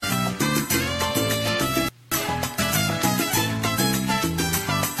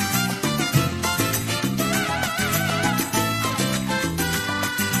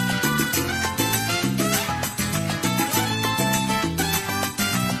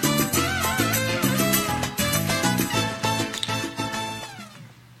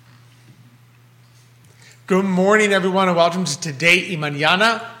Good morning, everyone, and welcome to Today y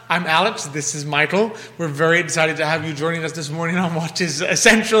Mañana. I'm Alex. This is Michael. We're very excited to have you joining us this morning on what is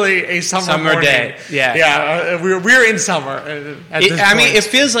essentially a summer day. Yeah. We're in summer. It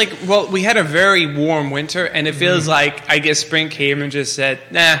feels like, we had a very warm winter, and it feels like, I guess, spring came and just said,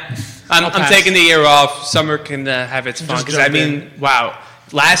 nah, I'm taking the year off. Summer can have its fun. Because, wow.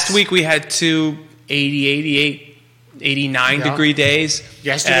 Last week we had 89 degree days.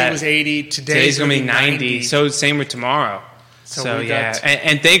 Yesterday was 80. Today's going to be 90. So same with tomorrow. So yeah.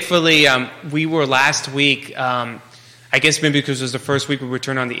 And thankfully, we were last week, I guess maybe because it was the first week we were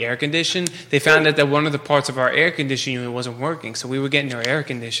turned on the air condition. They found out that one of the parts of our air conditioning unit wasn't working. So we were getting our air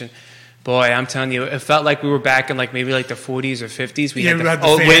conditioned. Boy, I'm telling you, it felt like we were back in maybe the 40s or 50s. We had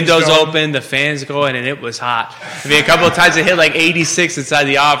the windows open, the fans going, and it was hot. A couple of times it hit 86 inside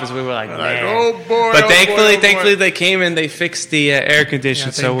the office. We were like, man. Oh boy! But thankfully they came and they fixed the air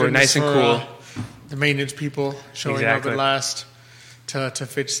condition, so we're nice and cool. The maintenance people showing up at last to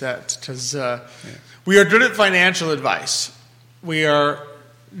fix that, because we are good at financial advice. We are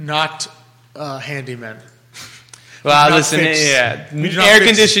not handymen. Well, listen, air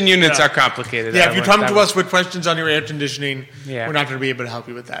conditioning units are complicated. Yeah, if you come to us with questions on your air conditioning, we're not going to be able to help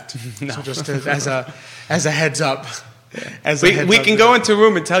you with that. No. So just as a heads up. We can go into a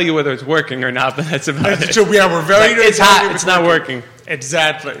room and tell you whether it's working or not, but that's about it. So we're very good. It's hot. It's not working.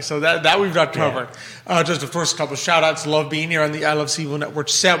 Exactly. So that we've got covered. Just the first couple of shout-outs. Love being here on the I Love CVille Network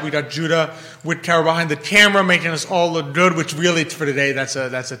set. We got Judah Whitcower behind the camera, making us all look good, which really, for today, that's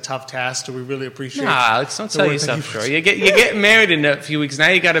a tough task, so we really appreciate it. Let's don't sell yourself short. You get married in a few weeks. Now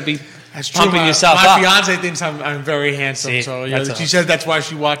you got to be pumping yourself up. My fiance thinks I'm very handsome, so she says that's why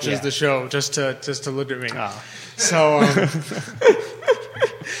she watches the show, just to look at me. Oh. So,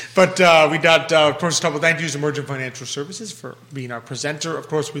 but we got, of course, a couple of thank yous to Emergent Financial Services for being our presenter. Of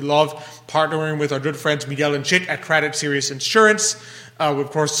course, we love partnering with our good friends Miguel and Chit at Craddock Serious Insurance. Of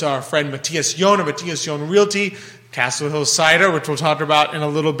course, our friend Matthias Yon of Matthias Yon Realty, Castle Hill Cider, which we'll talk about in a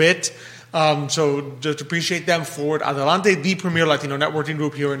little bit. So just appreciate them for Adelante, the premier Latino networking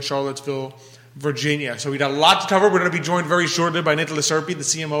group here in Charlottesville, Virginia. So we got a lot to cover. We're going to be joined very shortly by Nickolas Urpí, the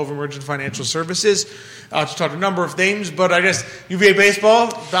CMO of Emergent Financial Services, to talk a number of things. But I guess UVA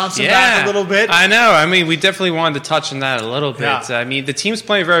baseball bouncing back a little bit. I know. We definitely wanted to touch on that a little bit. Yeah. The team's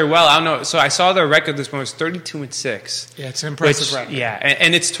playing very well. I don't know. So I saw their record this morning was 32-6. Yeah, it's an impressive record. Yeah,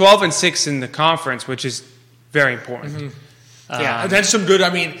 and it's 12-6 in the conference, which is very important. Mm-hmm. That's some good.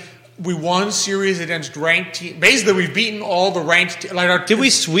 We won series against ranked teams. Basically, we've beaten all the ranked teams. Did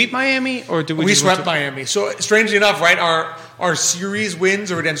we sweep Miami, or did we? We swept Miami. So strangely enough, right, our series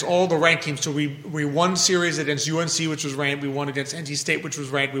wins are against all the ranked teams. So we won series against UNC, which was ranked. We won against NC State, which was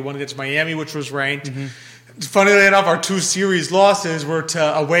ranked. We won against Miami, which was ranked. Mm-hmm. Funnily enough, our two series losses were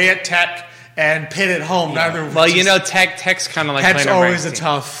to away at Tech and Pitt at home. Yeah. Tech's kind of like Tech's playing always a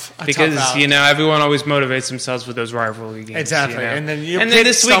tough because tough everyone always motivates themselves with those rivalry games. Exactly, and then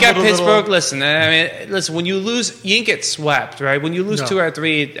this week at Pittsburgh. Listen, when you lose, you didn't get swept, right? When you lose 2 out of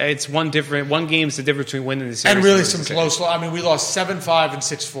 3, it's one game's the difference between winning the series and really some close. We lost 7-5 and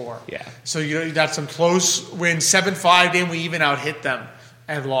 6-4. Yeah, so you got some close wins. 7-5, then we even out hit them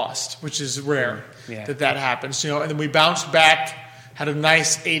and lost, which is rare that happens. And then we bounced back. Had a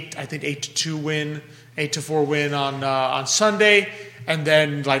nice 8-2 win, 8-4 win on Sunday, and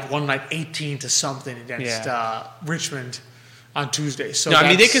then won 18 to something against Richmond on Tuesday. So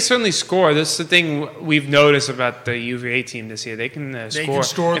they can certainly score. That's the thing we've noticed about the UVA team this year. They can score. Can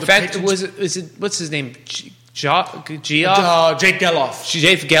score. In fact, what's his name? Jake Geloff. Jake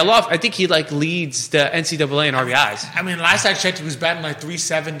Geloff. I think he leads the NCAA in RBIs. Last I checked, he was batting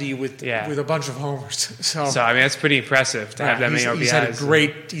 370 with a bunch of homers. So that's pretpretty impressive to have that many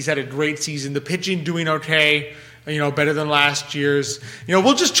RBIs. He's had a great season. The pitching doing okay. Better than last year's.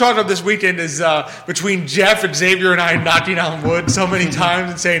 We'll just chalk up this weekend as between Jeff and Xavier and I knocking on wood so many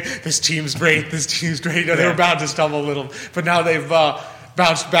times and saying this team's great. They were bound to stumble a little, but now they've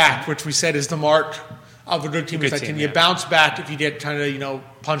bounced back, which we said is the mark of a good team. Can you bounce back if you get kind of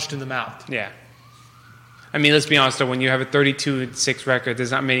punched in the mouth? Yeah. Let's be honest though. When you have a 32-6 record,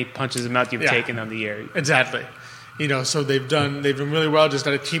 there's not many punches in the mouth you've taken on the year. Exactly. So they've done really well. Just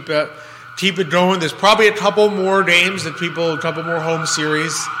got to keep it going. There's probably a couple more games a couple more home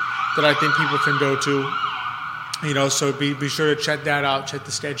series that I think people can go to. So be sure to check that out. Check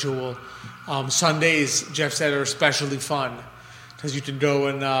the schedule. Sundays, Jeff said, are especially fun. Because you can go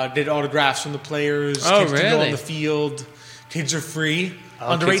and get autographs from the players. Kids can go on the field. Kids are free.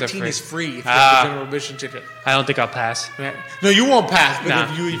 Under 18 is free if you have a general admission ticket. I don't think I'll pass. Yeah. No, you won't pass.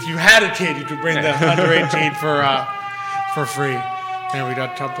 But if you had a kid, you could bring the under 18 for free. And we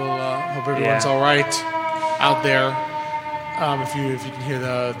got a couple. Hope everyone's all right. out there. If you can hear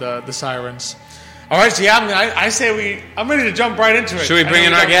the sirens. All right, so I'm ready to jump right into it. Should we bring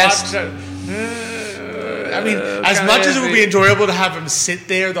in our guest? As much as it would be enjoyable to have him sit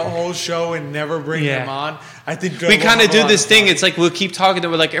there the whole show and never bring him on, I think we kind of do this thing. It's like we'll keep talking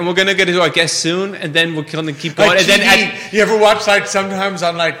to him, and we're gonna get to our guest soon, and then we're gonna keep going. Like and TV, then you ever watch sometimes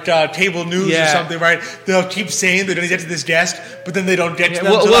on cable news or something, right? They'll keep saying they're gonna get to this guest, but then they don't get to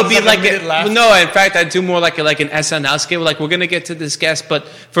them. We'll be like a minute left. No, in fact, I do more like an SNL scale. We're gonna get to this guest, but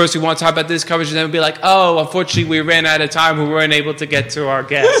first we want to talk about this coverage, and then we'll be like, oh, unfortunately, we ran out of time. We weren't able to get to our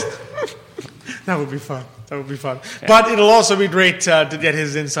guest. That would be fun. Yeah. But it'll also be great to get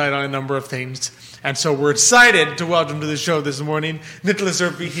his insight on a number of things. And so we're excited to welcome to the show this morning Nickolas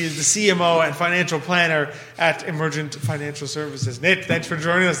Urpí. He is the CMO and financial planner at Emergent Financial Services. Nick, thanks for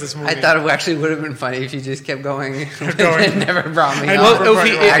joining us this morning. I thought it actually would have been funny if you just kept going and never brought me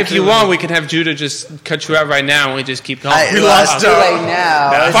on. If you want, we can have Judah just cut you out right now and we just keep going. We lost too late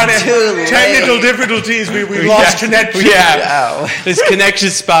now. Technical difficulties. We lost connection. Yeah. His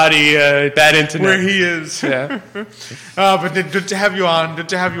connection's spotty. Bad internet. Where he is. Yeah. But good to have you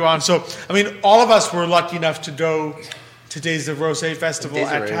on. So, all of us were lucky enough to go to Days of Rosé Festival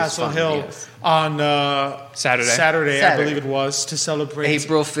at Castle Hill on Saturday, I believe it was, to celebrate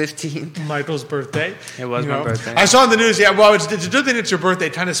April 15th. Michael's birthday. It was my birthday. I saw in the news, it's a good thing it's your birthday.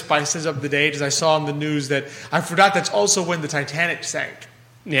 It kind of spices up the day, because I saw in the news that I forgot that's also when the Titanic sank.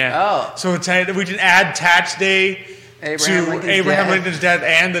 Yeah. Oh. So we can add Tats Day Abraham Lincoln's death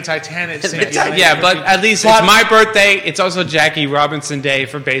and the Titanic sinking. Yeah, but at least it's my birthday. It's also Jackie Robinson Day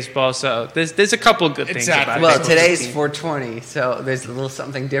for baseball, so there's a couple good things about it. Well, today's 420, so there's a little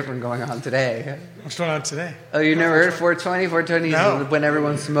something different going on today. What's going on today? Oh, you never heard of 420? 420 is when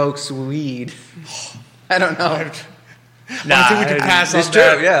everyone smokes weed. I don't know. I think we can pass on that. It's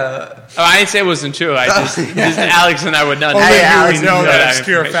true, yeah. Oh, I didn't say it wasn't true. Just Alex and I would not know. Alex know that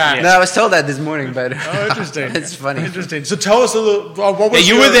obscure fact. Yeah. No, I was told that this morning, but interesting. It's funny. Interesting. So tell us a little. What was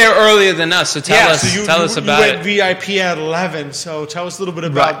you were there earlier than us, so tell us about it. You went VIP at 11, so tell us a little bit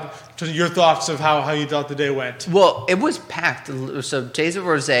about your thoughts of how you thought the day went. Well, it was packed. So Days of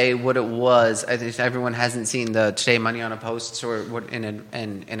Rosé, what it was, I think everyone hasn't seen the Today Mañana posts or in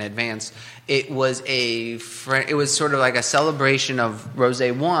advance. It was sort of like a celebration of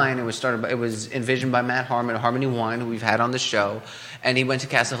rosé wine. It was envisioned by Matt Harmon, Harmony Wine, who we've had on the show, and he went to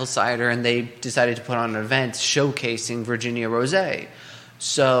Castle Hill Cider, and they decided to put on an event showcasing Virginia Rosé.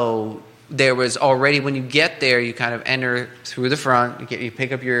 So there was already, when you get there, you kind of enter through the front. You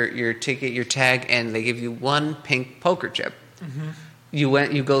pick up your ticket, your tag, and they give you one pink poker chip.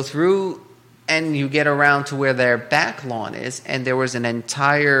 Mm-hmm. You go through, and you get around to where their back lawn is, and there was an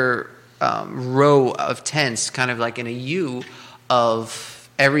entire row of tents, kind of like in a U, of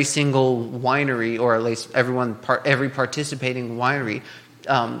every single winery, or at least every participating winery,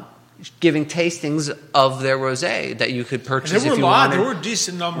 giving tastings of their rosé that you could purchase if you wanted. There were a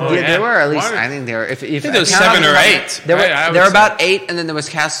decent number. There were at least. I think there were. If there was 7 or 8. There were about 8, and then there was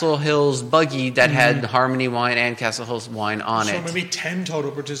Castle Hill's buggy that had Harmony Wine and Castle Hill's wine on it. So maybe 10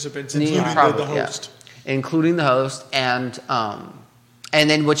 total participants, including the host. Yeah. Including the host, and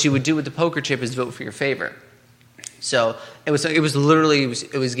then what you would do with the poker chip is vote for your favorite. So it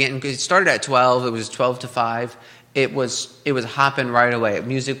started at 12. It was 12 to 5. It was hopping right away.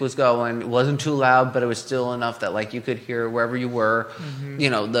 Music was going. It wasn't too loud, but it was still enough that you could hear wherever you were.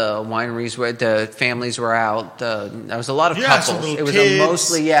 Mm-hmm. The wineries were, the families were out. There was a lot of couples. It was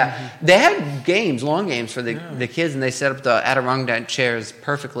mostly They had games, long games for the kids, and they set up the Adirondack chairs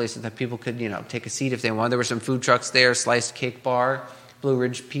perfectly so that people could take a seat if they wanted. There were some food trucks there, Sliced Cake Bar, Blue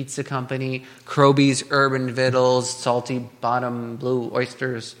Ridge Pizza Company, Croby's Urban Vittles, Salty Bottom Blue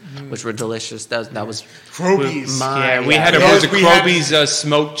Oysters, which were delicious. That was Croby's. We had a Croby's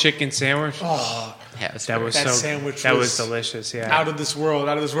smoked chicken sandwich. Oh, yeah, that was delicious. Yeah, out of this world.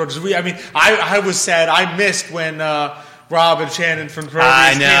 I was sad. I missed when Rob and Shannon from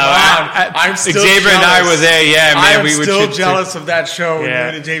Croby's came around. I'm still Xavier jealous. And I were there. Yeah, man, I'm still jealous of that show.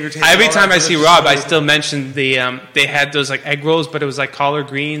 Yeah. Every time I see Rob, I still mention they had those egg rolls, but it was collard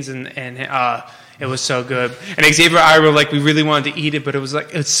greens and it was so good. And Xavier and I were we really wanted to eat it, but it was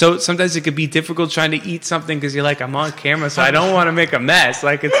sometimes it could be difficult trying to eat something because you're I'm on camera, so I don't want to make a mess. It's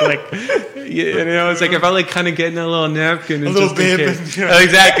I felt kind of getting a little napkin, and a little bib,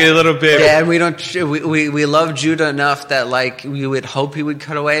 exactly, a little bib. Yeah, and we love Judah enough that we would hope he would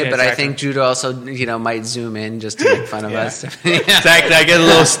cut away, but I think Judah also might zoom in just to make fun of us. Exactly, I get a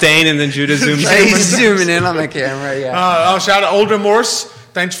little stain, and then Judah zooms in. He's zooming in on the camera. Yeah. Shout out Olga Morse.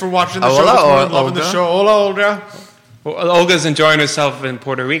 Thanks for watching the show. Hello, loving the show. Hola, Olga. Well, Olga's enjoying herself in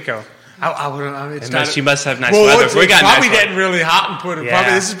Puerto Rico. She must have nice weather. It's probably getting really hot in Puerto Rico.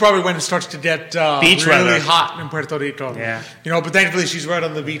 This is probably when it starts to get beach really weather. hot in Puerto Rico. Yeah. But thankfully she's right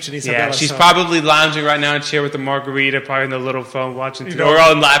on the beach in Isabela. Yeah, she's probably lounging right now in a chair with a margarita, probably on the little phone watching or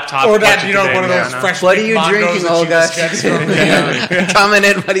on laptop. Or that, one of those fresh. What are you drinking, Olga? Coming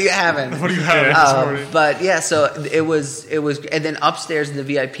in, what are you having? What are you having this morning? But yeah, so it was, and then upstairs in the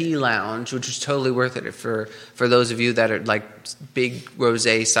VIP lounge, which was totally worth it for those of you that are like big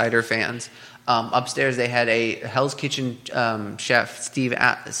rosé cider fans. Upstairs they had a Hell's Kitchen chef,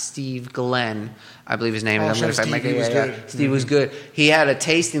 Steve Glenn, I believe his name. Steve was good. He had a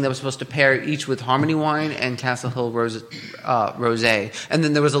tasting that was supposed to pair each with Harmony Wine and Castle Hill Rosé. And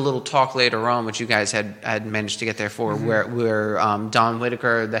then there was a little talk later on, which you guys had managed to get there for, where Don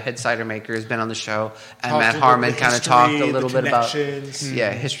Whitaker, the head cider maker, has been on the show, and Matt Harmon kind of talked a little bit about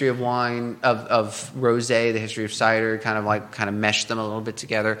history of wine, of rosé, the history of cider, kind of meshed them a little bit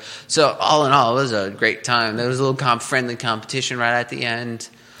together. So all in all, it was a great time. There was a little friendly competition right at the end.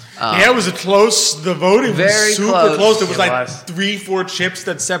 It was the voting was super close. There was 3-4 chips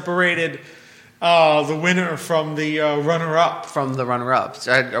that separated the winner from the runner-up. From the runner-up.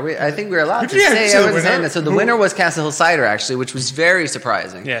 So I think we're allowed to say everything. So the winner was Castle Hill Cider, actually, which was very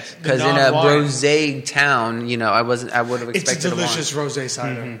surprising. Yes. Because in a rosé town, I would have expected It's a delicious rosé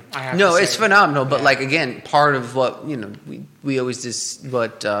cider. Mm-hmm. I have to say. It's phenomenal. But again, part of what we always just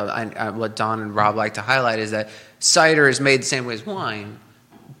what Don and Rob like to highlight is that cider is made the same way as wine.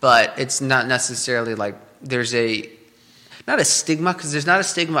 But it's not necessarily like there's not a stigma, because there's not a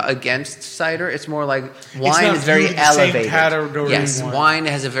stigma against cider. It's more like wine is very elevated. Yes, wine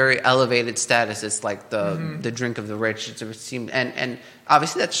has a very elevated status. It's like the drink of the rich. And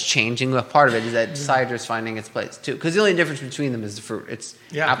obviously that's changing. A part of it is that cider is finding its place too. Because the only difference between them is the fruit. It's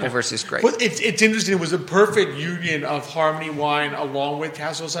apple versus grape. But it's interesting. It was a perfect union of Harmony Wine along with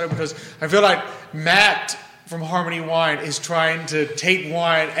Castle Cider, because I feel like Matt from Harmony Wine is trying to take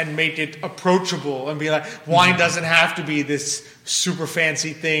wine and make it approachable and be like, wine doesn't have to be this super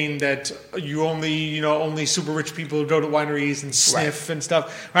fancy thing that you only super rich people go to wineries and sniff and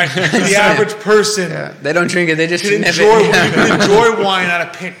stuff, right? The average person, they don't drink it; they just sniff it. You can enjoy wine at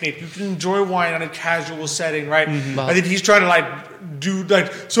a picnic. You can enjoy wine in a casual setting, right? Mm-hmm. I think he's trying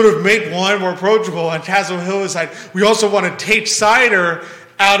to sort of make wine more approachable. And Castle Hill is like, we also want to take cider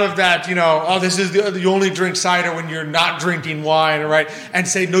out of that, this is the only drink cider when you're not drinking wine, right? And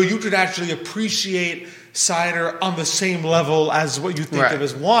say, no, you could actually appreciate cider on the same level as what you think of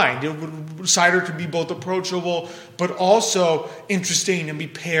as wine. Cider can be both approachable, but also interesting and be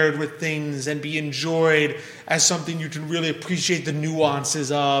paired with things and be enjoyed as something you can really appreciate the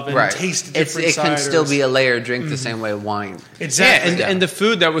nuances of and taste different ciders. It can still be a layered drink the same way wine. Exactly. Yeah, and the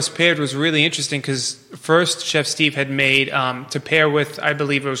food that was paired was really interesting, because first Chef Steve had made, to pair with, I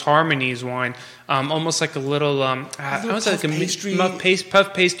believe it was Harmony's wine, almost like a little puff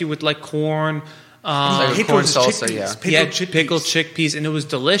pastry with like corn. Corn salsa, pickled chickpeas, and it was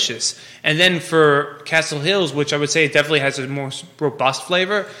delicious. And then for Castle Hills, which I would say definitely has a more robust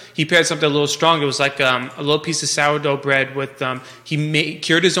flavor, he paired something a little stronger. It was like a little piece of sourdough bread with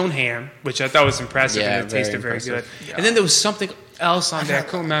cured his own ham, which I thought was impressive, and it tasted very good. Yeah. And then there was something else on there. I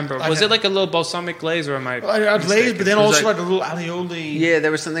can't remember. Was it like a little balsamic glaze, or am I glaze? But then also like a little alioli. Yeah, there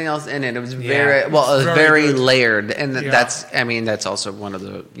was something else in it. It was very layered, and that's also one of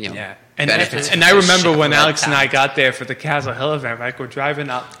the benefits. And I remember when Alex and I got there for the Castle Hill event, we're driving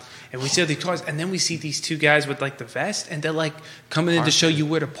up, and we see all these cars, and then we see these two guys with like the vest, and they're like coming in to show you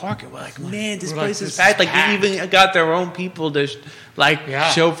where to park. And we're like, man, this place is packed. Like they even got their own people to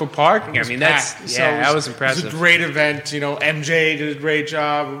show for parking. I mean, that was impressive. It was a great event. MJ did a great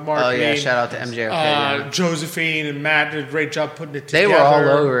job. Mark, shout out to MJ. Josephine and Matt did a great job putting it together. They were all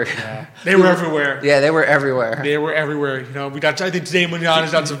over. Yeah. They were everywhere. Yeah, they were everywhere. We got. I think today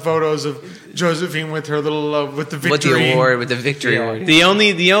Mañana's got some photos of Josephine with her little with the victory with the victory award. The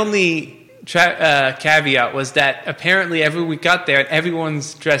only caveat was that apparently we got there and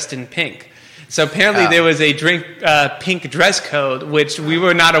everyone's dressed in pink. So apparently there was a pink dress code, which we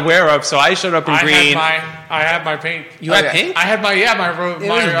were not aware of. So I showed up in green. I had my pink. You had pink? I had my It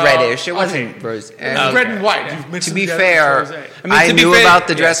was reddish. It wasn't rose. It was red and white. To be fair, I knew about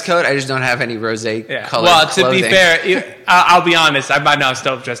the dress code. I just don't have any rosé colored Well, to clothing. be fair, I'll be honest. I might now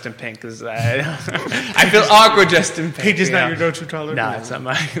still dressed in pink because I feel awkward dressed in pink. Pink is not your go-to color. No, it's not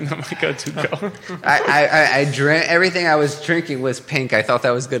my go-to color. I drank everything I was drinking was pink. I thought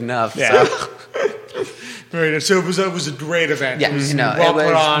that was good enough. Yeah. So. Right. So it was a great event. Yeah, it was put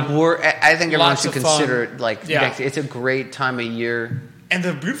on. I think everyone should consider it. It's It's a great time of year And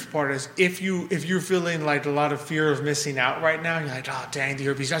the beautiful part is, if you're feeling like a lot of fear of missing out right now, you're like, oh dang, the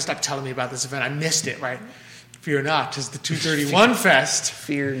Urpí's gotta stop telling me about this event. I missed it, right? Fear not, because the 231 Fest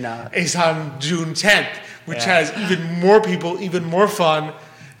Fear not. is on June 10th, which has even more people, even more fun,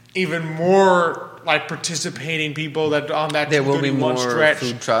 even more like participating people that on that there will be more stretch.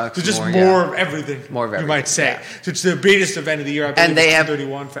 Food trucks. So just more of everything. More of everything, you might say. Yeah. So it's the biggest event of the year. I believe, And they have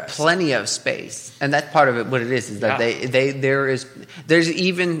 231 Fest. plenty of space, and that's part of it. What it is that there's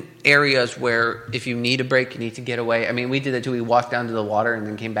even areas where if you need a break, you need to get away. I mean, we did it too. We walked down to the water and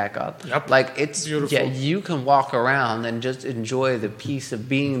then came back up. Yep. Like it's beautiful. Yeah, you can walk around and just enjoy the peace of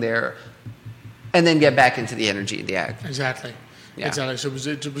being there, and then get back into the energy of the act. Exactly. Yeah. Exactly. So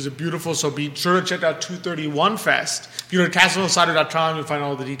it was a beautiful. So be sure to check out 231 Fest. If you go to CastleHillCider.com, you'll find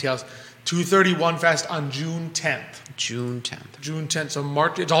all the details. 231 Fest on June 10th. June 10th. June 10th.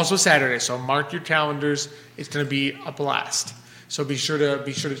 So it's also Saturday. So mark your calendars. It's going to be a blast. So be sure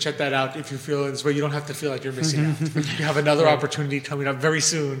to check that out if you feel this way. You don't have to feel like you're missing out. You have another opportunity coming up very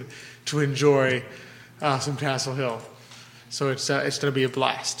soon to enjoy some Castle Hill. So it's going to be a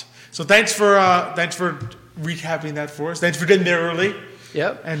blast. So thanks for recapping that for us. Thanks for getting there early.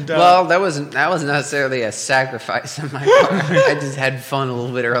 Yep. And well, that wasn't necessarily a sacrifice on my part. I just had fun a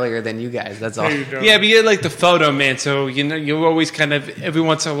little bit earlier than you guys. That's all. There you go. Yeah, but you're like the photo man, so you're always kind of every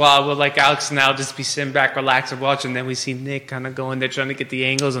once in a while. We'll like Alex and I'll just be sitting back, relax, and watch, and then we see Nick kind of going there trying to get the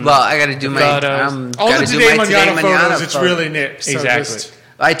angles. And I got to do my photos. All the Today Mañana photos. Mañana It's really Nick. So exactly.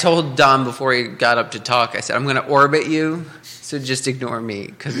 I told Dom before he got up to talk. I said, "I'm going to orbit you, so just ignore me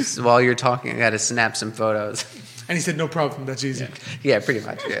because while you're talking, I got to snap some photos." And he said, "No problem. That's easy." Yeah, pretty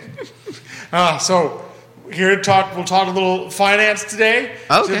much. Yeah. So here we'll talk a little finance today.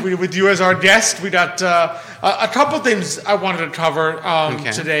 Okay. So with you as our guest, we got a couple things I wanted to cover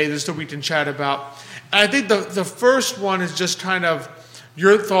today, just so we can chat about. And I think the first one is just kind of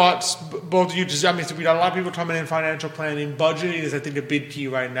your thoughts, both of you. I mean, so we got a lot of people coming in financial planning. Budgeting is, I think, a big key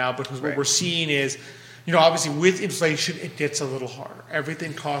right now because what we're seeing is, obviously with inflation, it gets a little harder.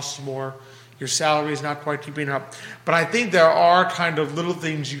 Everything costs more. Your salary is not quite keeping up. But I think there are kind of little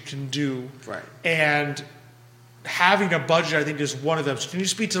things you can do. Right. And having a budget, I think, is one of them. So can you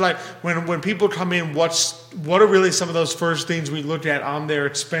speak to, like, when people come in, what are really some of those first things we look at on their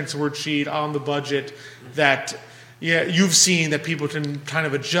expense worksheet, on the budget, that you've seen that people can kind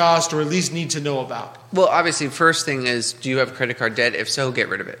of adjust or at least need to know about? Well, obviously, first thing is, do you have credit card debt? If so, get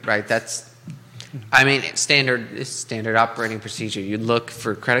rid of it, right? It's standard operating procedure. You look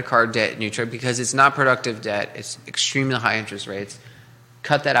for credit card debt and you try, because it's not productive debt. It's extremely high interest rates.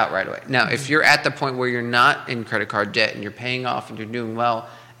 Cut that out right away. Now, if you're at the point where you're not in credit card debt and you're paying off and you're doing well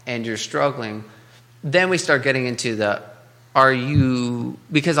and you're struggling, then we start getting into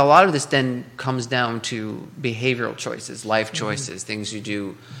because a lot of this then comes down to behavioral choices, life choices, things you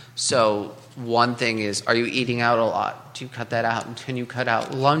do. So one thing is, are you eating out a lot? Do you cut that out? Can you cut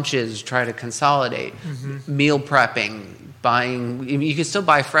out lunches? Try to consolidate. Meal prepping, buying. You can still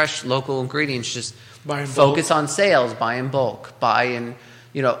buy fresh local ingredients. Just focus on sales. Buy in bulk. Buy in.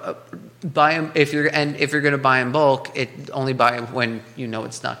 Buy them if you're going to buy in bulk. Only buy them when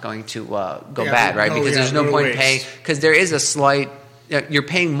it's not going to go bad, right? Because there's no point paying. Because there is a slight. You're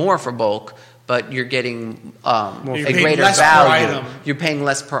paying more for bulk, but you're getting a greater value. You're paying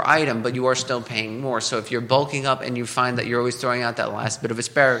less per item, but you are still paying more. So if you're bulking up and you find that you're always throwing out that last bit of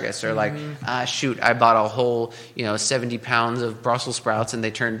asparagus, or I bought a whole 70 pounds of Brussels sprouts and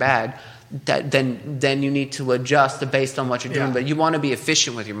they turned bad. Then you need to adjust based on what you're doing. But you want to be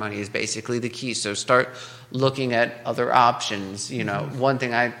efficient with your money is basically the key. So start looking at other options. One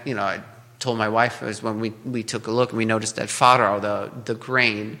thing I told my wife was when we took a look and we noticed that farro, the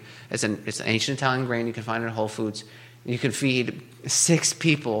grain, it's an ancient Italian grain you can find at Whole Foods. You can feed 6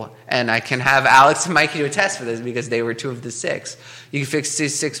 people, and I can have Alex and Mikey attest for this because they were 2 of the 6. You can fix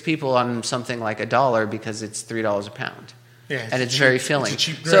 6 people on something like $1 because it's $3 a pound. Yeah, and it's very filling. It's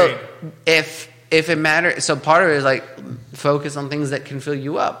a cheap grain. So if it matters, so part of it is like focus on things that can fill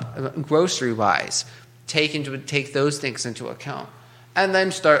you up, grocery wise. Take those things into account, and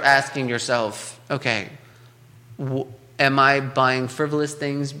then start asking yourself, okay, am I buying frivolous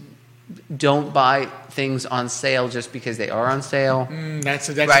things? Don't buy things on sale just because they are on sale. That's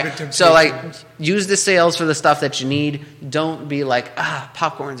right. A big temptation. So use the sales for the stuff that you need. Don't be like,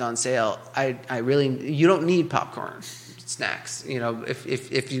 popcorn's on sale. You don't need popcorn. Snacks,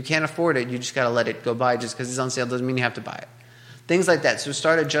 if you can't afford it, you just got to let it go by. Just because it's on sale doesn't mean you have to buy it. Things like that. So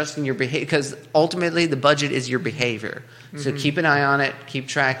start adjusting your behavior, because ultimately the budget is your behavior. So keep an eye on it, keep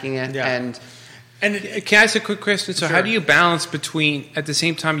tracking it, and And can I ask a quick question? So, how do you balance between, at the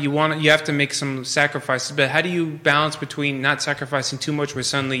same time, you have to make some sacrifices, but how do you balance between not sacrificing too much, where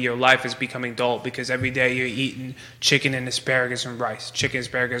suddenly your life is becoming dull because every day you're eating chicken and asparagus and rice,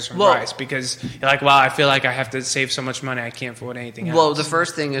 rice, because you're like, wow, I feel like I have to save so much money, I can't afford anything else. Well, the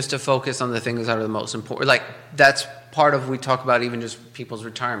first thing is to focus on the things that are the most important. Like, that's part of, we talk about even just people's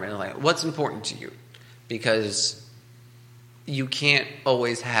retirement. Like, what's important to you? Because you can't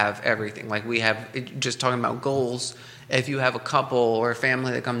always have everything. Like, we have, just talking about goals, if you have a couple or a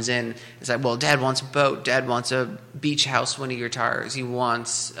family that comes in, it's like, well, dad wants a boat, dad wants a beach house when he retires, he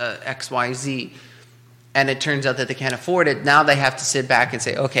wants XYZ, and it turns out that they can't afford it. Now they have to sit back and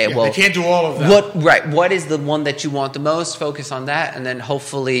say, okay, well, they can't do all of that. What is the one that you want the most? Focus on that, and then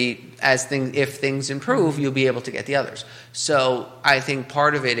hopefully, if things improve, you'll be able to get the others. So I think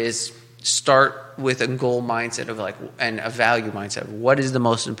part of it is start with a goal mindset of and a value mindset of what is the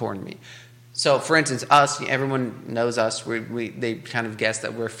most important to me. So, for instance, us, everyone knows us. They kind of guess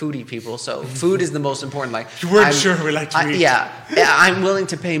that we're foodie people. So, food is the most important. Like, you weren't sure we like to eat. Yeah, I'm willing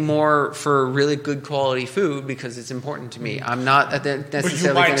to pay more for really good quality food because it's important to me. I'm not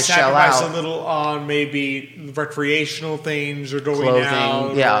necessarily going to shell out. But you might sacrifice a little on maybe recreational things or going clothing,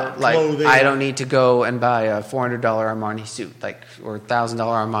 out. Yeah, or clothing. I don't need to go and buy a $400 Armani suit, or $1,000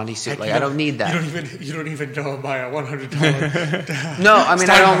 Armani suit. I don't need that. You don't even know buy a $100. No, I mean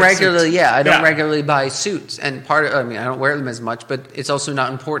I don't regularly. Suit. Yeah, I don't regularly buy suits, and I don't wear them as much, but it's also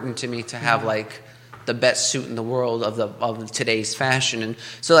not important to me to have the best suit in the world of today's fashion. And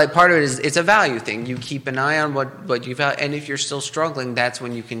so part of it is it's a value thing. You keep an eye on what you value, and if you're still struggling, that's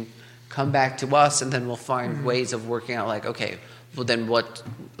when you can come back to us, and then we'll find ways of working out okay, well then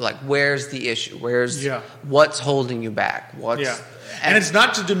where's the issue? What's holding you back? And it's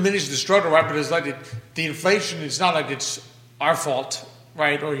not to diminish the struggle, right? But it's the inflation, it's not like it's our fault,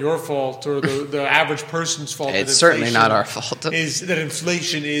 right, or your fault, or the average person's fault. It's certainly not our fault. Is that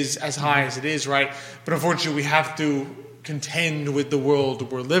inflation is as high as it is, right? But unfortunately, we have to contend with the world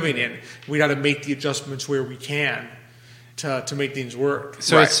we're living in. We got to make the adjustments where we can to make things work.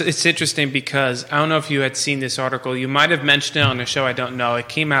 So it's interesting because I don't know if you had seen this article. You might have mentioned it on the show. I don't know. It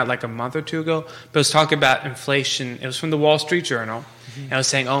came out a month or two ago, but it was talking about inflation. It was from the Wall Street Journal, and I was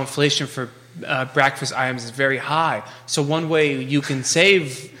saying, inflation for breakfast items is very high. So one way you can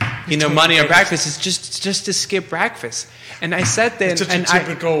save, money on breakfast is just to skip breakfast. And I sat there, it's such a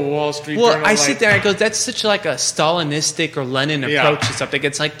typical Wall Street Journal. Well, I sit there and I go, that's such a Stalinistic or Lenin approach to something.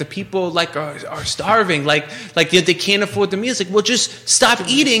 It's the people are starving, they can't afford the meal. It's well, just stop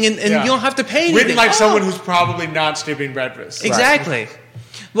eating and you don't have to pay anything. Written someone who's probably not skipping breakfast. Exactly. Right.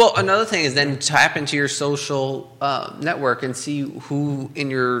 Well, another thing is then tap into your social network and see who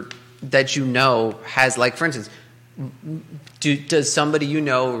that has, for instance, does somebody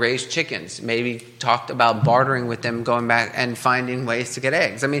raise chickens? Maybe talked about bartering with them, going back and finding ways to get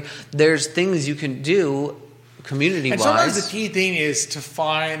eggs. I mean, there's things you can do community-wise. And sometimes the key thing is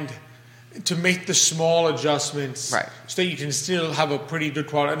to make the small adjustments so that you can still have a pretty good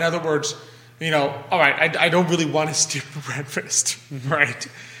quality. In other words, all right, I don't really want to skip breakfast, right?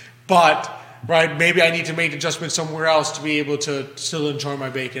 But... right, maybe I need to make adjustments somewhere else to be able to still enjoy my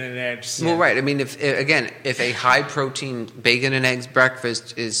bacon and eggs. Well, right. I mean, if a high-protein bacon and eggs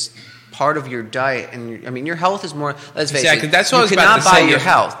breakfast is part of your diet, and your health is more. Let's face it. That's what I was about to say. You cannot buy your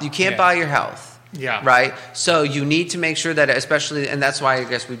health. You can't buy your health. Yeah. Right. So you need to make sure that, especially, and that's why I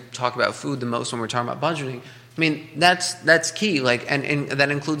guess we talk about food the most when we're talking about budgeting. I mean, that's key. And that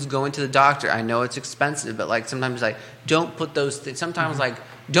includes going to the doctor. I know it's expensive, but sometimes don't put those things. Sometimes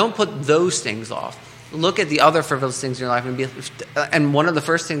don't put those things off. Look at the other frivolous things in your life and one of the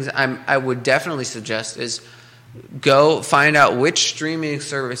first things I would definitely suggest is go find out which streaming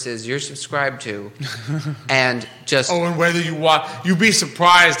services you're subscribed to, and just and whether you watch. You'd be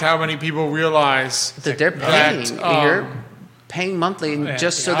surprised how many people realize that they're paying. You're paying monthly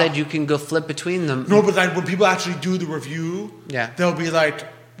just so that you can go flip between them. No, but when people actually do the review, they'll be like,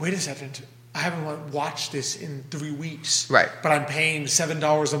 "Wait a second, I haven't watched this in 3 weeks, right? But I'm paying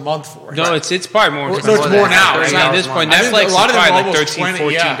 $7 a month for it." No, it's probably more. No, it's more now. At this point, Netflix is probably $13,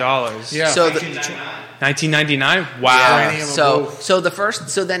 $14. Yeah. So $19.99. Wow. Yeah.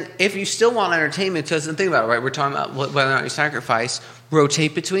 So then if you still want entertainment, because think about it, right? We're talking about whether or not you sacrifice.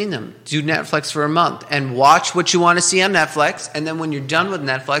 Rotate between them. Do Netflix for a month and watch what you want to see on Netflix. And then when you're done with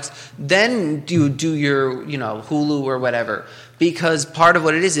Netflix, then you do your, Hulu or whatever. Because part of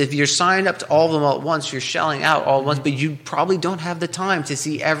what it is, if you're signed up to all of them all at once, you're shelling out all at once, but you probably don't have the time to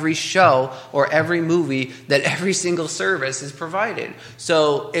see every show or every movie that every single service is provided.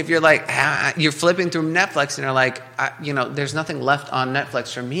 So if you're you're flipping through Netflix and you're there's nothing left on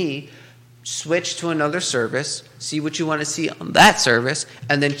Netflix for me, switch to another service, see what you want to see on that service,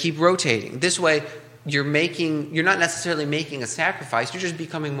 and then keep rotating. This way, you're not necessarily making a sacrifice, you're just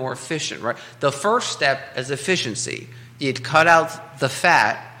becoming more efficient, right? The first step is efficiency. You cut out the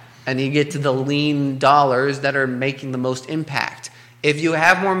fat, and you get to the lean dollars that are making the most impact. If you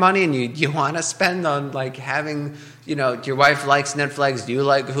have more money and you want to spend on like having, your wife likes Netflix, you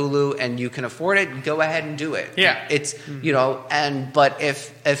like Hulu, and you can afford it, go ahead and do it. Yeah. It's, but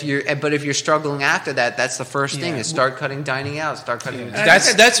if you're struggling after that, that's the first thing is start cutting dining out, start cutting. Yeah.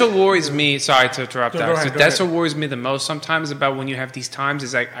 That's what worries me. Sorry to interrupt. Go ahead. That's what worries me the most sometimes about when you have these times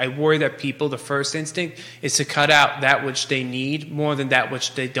is like I worry that people, the first instinct is to cut out that which they need more than that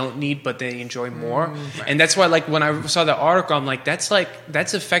which they don't need, but they enjoy more. Right. And that's why like when I saw the article, I'm like, that's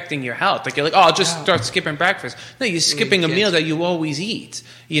affecting your health. Like you're like, I'll just start skipping breakfast. No, you're skipping a meal that you always eat.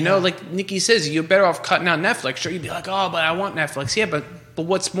 Like Nikki says, you're better off cutting out Netflix. Sure, you'd be like, but I want Netflix. Yeah, but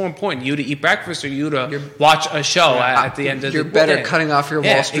what's more important, you to eat breakfast or you to watch a show at the end of the day? You're better cutting off your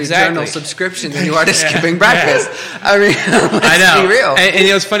Wall Street Journal subscription than you are to skipping breakfast. I mean, I know. Be real. And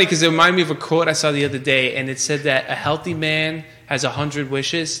it's funny because it reminded me of a quote I saw the other day, and it said that a healthy man has 100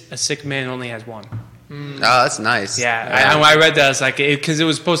 wishes, a sick man only has one. Oh, that's nice. Yeah, when I read that, I was like, because it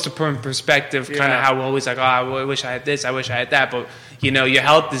was supposed to put in perspective kind of how we're always like, I wish I had this, I wish I had that. But, your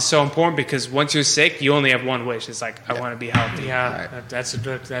health is so important because once you're sick, you only have one wish. It's like, I want to be healthy. Yeah, that's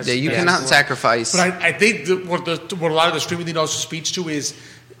you cannot sacrifice. But I think what a lot of the streaming thing also speaks to is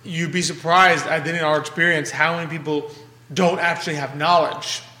you'd be surprised, I think in our experience, how many people don't actually have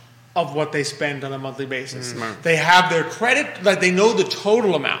knowledge of what they spend on a monthly basis. Mm-hmm. They have their credit, like they know the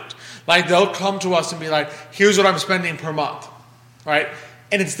total amount. Like they'll come to us and be like, here's what I'm spending per month, right?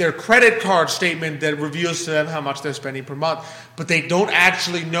 And it's their credit card statement that reveals to them how much they're spending per month, but they don't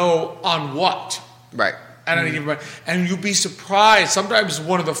actually know on what. Right. And you'll be surprised. Sometimes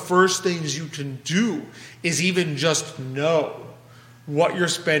one of the first things you can do is even just know what you're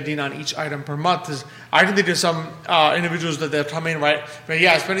spending on each item per month. I can think of some individuals that they'll come in, right? But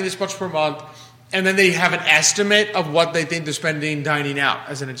yeah, I'm spending this much per month. And then they have an estimate of what they think they're spending dining out,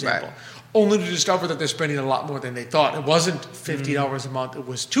 as an example. Right. Only to discover that they're spending a lot more than they thought. It wasn't $50 a month, it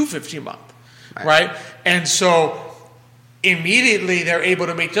was $250 a month. Right? And so immediately they're able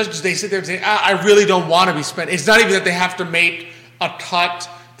to make, just because they sit there and say, I really don't want to be spending. It's not even that they have to make a cut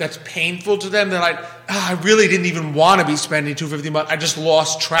that's painful to them. They're like, I really didn't even want to be spending $250 a month. I just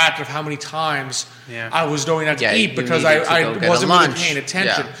lost track of how many times I was going out to eat because I wasn't really paying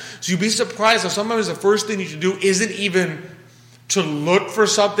attention. Yeah. So you'd be surprised that sometimes the first thing you should do isn't even to look for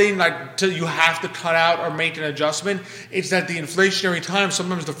something like you have to cut out or make an adjustment. It's that the inflationary time,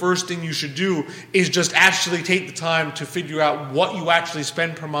 sometimes the first thing you should do is just actually take the time to figure out what you actually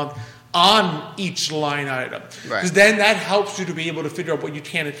spend per month on each line item. Because then that helps you to be able to figure out what you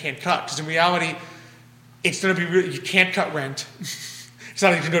can and can't cut. Because in reality, it's going to be you can't cut rent. It's not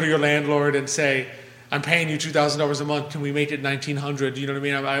like you can go to your landlord and say, I'm paying you $2,000 a month. Can we make it $1,900? You know what I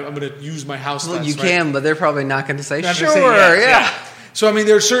mean? I'm going to use my house less. You can, but they're probably not going to say, sure, yeah. So, I mean,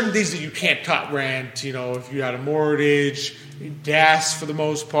 there are certain things that you can't cut. Rent, if you had a mortgage, gas for the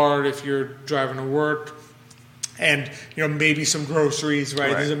most part, if you're driving to work, and, maybe some groceries,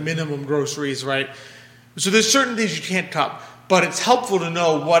 right? There's a minimum groceries, right? So there's certain things you can't cut, but it's helpful to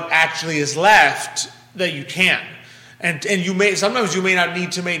know what actually is left that you can. And sometimes you may not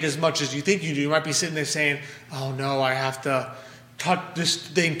need to make as much as you think you do. You might be sitting there saying, oh no, I have to cut this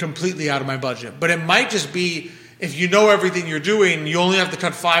thing completely out of my budget. But it might just be, if you know everything you're doing, you only have to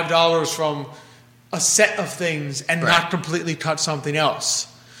cut $5 from a set of things and not completely cut something else.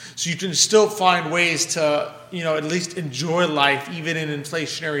 So you can still find ways to, at least enjoy life, even in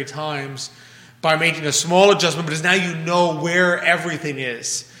inflationary times, by making a small adjustment, because now you know where everything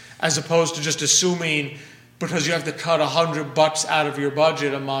is, as opposed to just assuming because you have to cut $100 out of your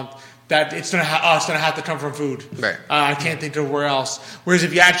budget a month that it's going to have to come from food. Right. I can't think of where else. Whereas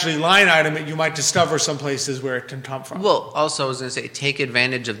if you actually line item it, you might discover some places where it can come from. Well, also I was going to say, take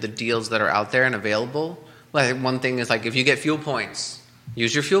advantage of the deals that are out there and available. Like one thing is like if you get fuel points,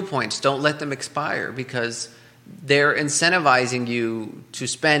 use your fuel points. Don't let them expire because they're incentivizing you to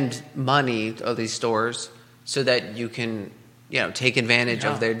spend money at these stores so that you can, take advantage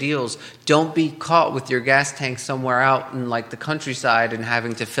of their deals. Don't be caught with your gas tank somewhere out in like the countryside and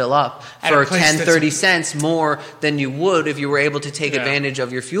having to fill up for 10, 30 cents more than you would if you were able to take advantage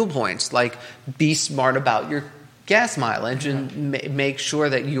of your fuel points. Like be smart about your gas mileage and make sure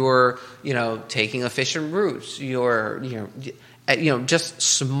that you're, taking efficient routes. Just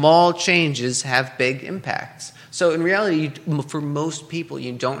small changes have big impacts. So in reality, for most people,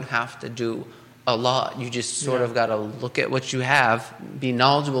 you don't have to do a lot. You just sort of got to look at what you have, be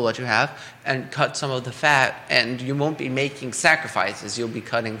knowledgeable what you have, and cut some of the fat. And you won't be making sacrifices. You'll be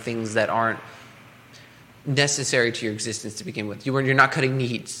cutting things that aren't necessary to your existence to begin with. You're not cutting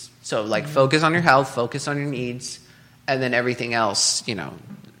needs. So like focus on your health, focus on your needs, and then everything else,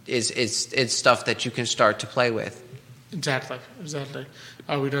 is stuff that you can start to play with. Exactly.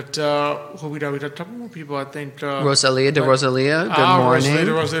 We got a couple more people, I think. Rosalia, good morning.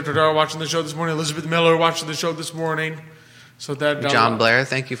 Rosalia, watching the show this morning. Elizabeth Miller watching the show this morning. So that John Blair,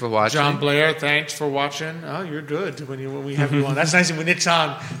 thank you for watching. John Blair, thanks for watching. Oh, you're good when we have you on. That's nice. When Nick's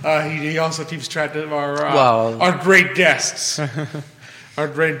on, he also keeps track of our great guests. Our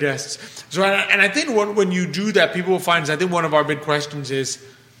great guests. So, and I think when you do that, people will find. I think one of our big questions is,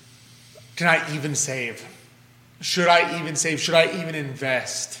 can I even save? Should I even save? Should I even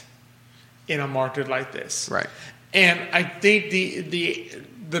invest in a market like this? Right. And I think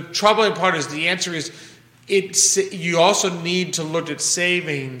the troubling part is the answer is you also need to look at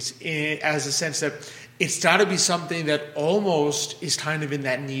savings as a sense that it's got to be something that almost is kind of in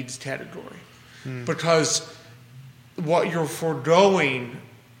that needs category. Because what you're foregoing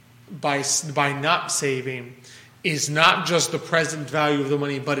by not saving is not just the present value of the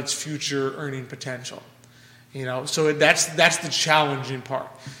money, but its future earning potential. So that's the challenging part.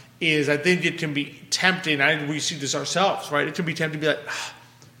 Is I think it can be tempting. We see this ourselves, right? It can be tempting to be like,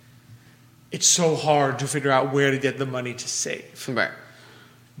 it's so hard to figure out where to get the money to save. Right.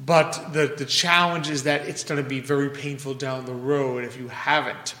 But the challenge is that it's going to be very painful down the road if you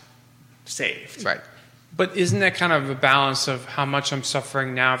haven't saved. Right. But isn't that kind of a balance of how much I'm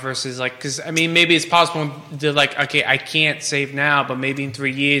suffering now versus because maybe it's possible to okay, I can't save now, but maybe in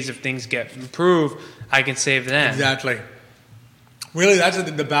 3 years if things get improved, I can save then. Exactly. Really, that's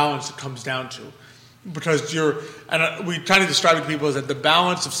the balance it comes down to. Because we kind of describe it to people as that the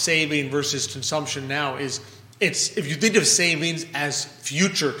balance of saving versus consumption now is, if you think of savings as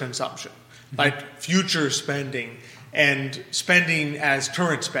future consumption, like future spending, and spending as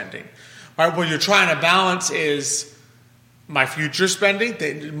current spending. Right, what you're trying to balance is my future spending,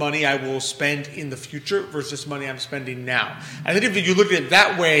 the money I will spend in the future versus money I'm spending now. I think if you look at it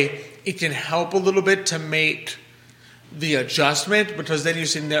that way, it can help a little bit to make the adjustment, because then you're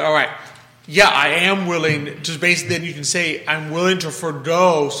sitting there, all right, yeah, I am willing, just basically then you can say, I'm willing to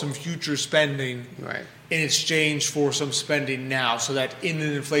forego some future spending in exchange for some spending now, so that in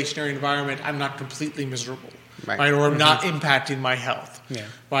an inflationary environment, I'm not completely miserable. Right, or I'm not impacting my health. Yeah.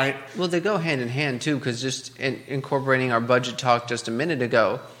 Right. Well, they go hand in hand too, because just incorporating our budget talk just a minute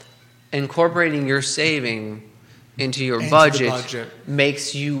ago, incorporating your saving into your budget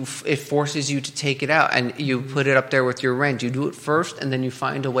makes it forces you to take it out, and you put it up there with your rent. You do it first, and then you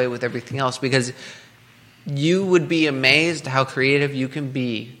find a way with everything else, because you would be amazed how creative you can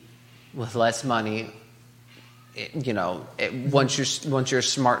be with less money. Once you're a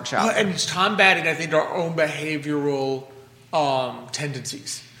smart child. Well, and it's combating, I think, our own behavioral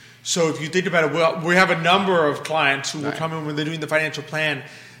tendencies. So if you think about it, we have a number of clients who will come in when they're doing the financial plan.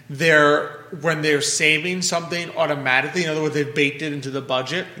 When they're saving something automatically, in other words, they've baked it into the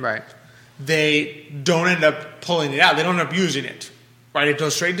budget. Right. They don't end up pulling it out. They don't end up using it. Right. It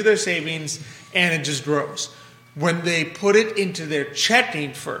goes straight into their savings, and it just grows. When they put it into their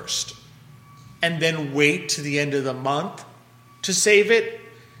checking first, and then wait to the end of the month to save it,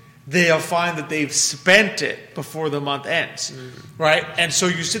 they'll find that they've spent it before the month ends, right? And so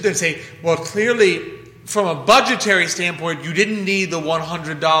you sit there and say, well, clearly, from a budgetary standpoint, you didn't need the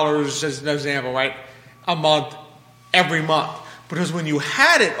 $100 as an example, right, a month, every month. Because when you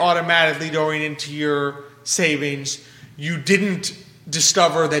had it automatically going into your savings, you didn't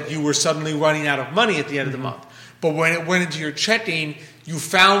discover that you were suddenly running out of money at the end of the month. But when it went into your checking, you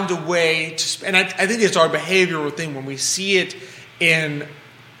found a way to, and I think it's our behavioral thing when we see it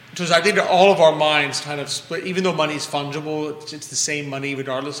because I think that all of our minds kind of split, even though money is fungible, it's the same money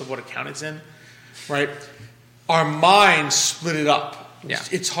regardless of what account it's in, right? Our minds split it up. Yeah.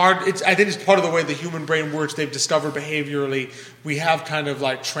 It's hard. I think it's part of the way the human brain works. They've discovered behaviorally, we have kind of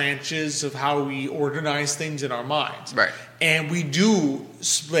like tranches of how we organize things in our minds. Right. And we do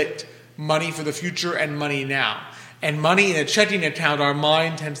split money for the future and money now. And money in a checking account, our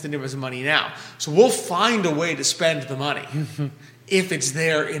mind tends to think of as money now. So we'll find a way to spend the money if it's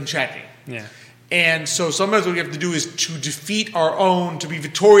there in checking. Yeah. And so sometimes what we have to do is to defeat our own, to be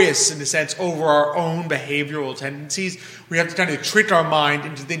victorious in a sense over our own behavioral tendencies. We have to kind of trick our mind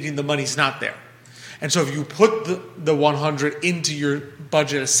into thinking the money's not there. And so if you put the 100 into your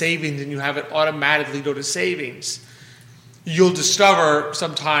budget of savings and you have it automatically go to savings, you'll discover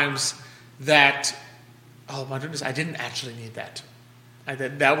sometimes that, oh my goodness, I didn't actually need that.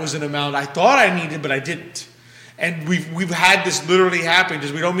 That was an amount I thought I needed, but I didn't. And we've had this literally happen,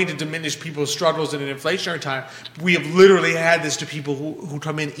 because we don't mean to diminish people's struggles in an inflationary time. We have literally had this to people who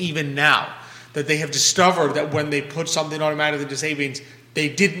come in even now, that they have discovered that when they put something automatically into savings, they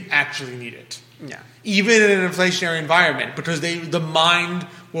didn't actually need it. Yeah. Even in an inflationary environment, because the mind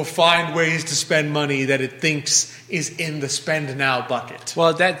will find ways to spend money that it thinks is in the spend now bucket.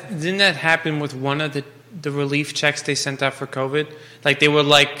 Well, didn't that happen with one of the relief checks they sent out for COVID? Like, they were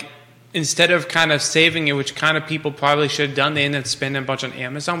like, instead of kind of saving it, which kind of people probably should have done, they ended up spending a bunch on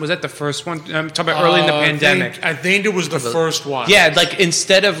Amazon. Was that the first one? I'm talking about early in the pandemic. I think it was the first one. Yeah, like,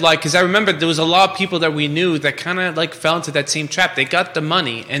 instead of like, because I remember there was a lot of people that we knew that kind of like fell into that same trap. They got the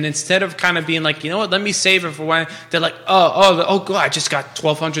money, and instead of kind of being like, you know what, let me save it for when, they're like, oh God, I just got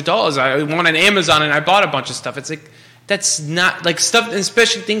 $1,200. I went on Amazon and I bought a bunch of stuff. It's like, that's not like stuff,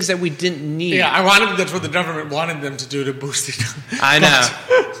 especially things that we didn't need. Yeah, ironically, that's what the government wanted them to do, to boost it. I know.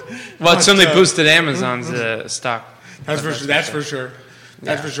 Well, it certainly boosted Amazon's stock. That's for sure.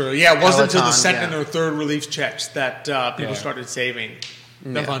 That's for sure. Yeah, it wasn't until the second or third relief checks that people started saving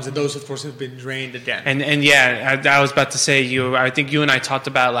the funds, and those, of course, have been drained again. And I was about to say, I think you and I talked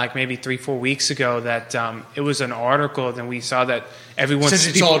about, like, maybe 3-4 weeks ago that it was an article, and we saw that since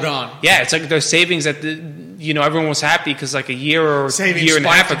it's all gone. Yeah, it's like their savings that everyone was happy because like a year or year and a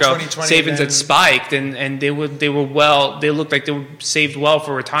half ago, savings had spiked, and they looked like they were saved well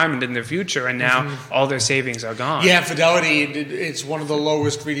for retirement in their future, and now all their savings are gone. Yeah, Fidelity, it's one of the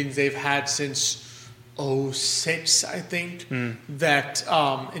lowest readings they've had since 2006, I think, that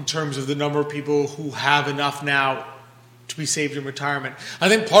in terms of the number of people who have enough now to be saved in retirement. I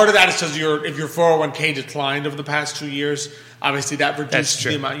think part of that is because if your 401k declined over the past 2 years, obviously that reduces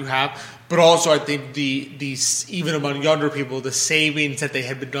the amount you have. But also, I think the even among younger people, the savings that they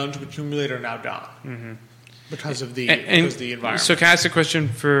had begun to accumulate are now gone because of the environment. So can I ask a question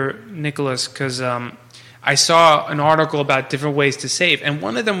for Nickolas? Because I saw an article about different ways to save, and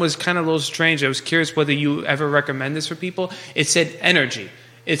one of them was kind of a little strange. I was curious whether you ever recommend this for people. It said energy.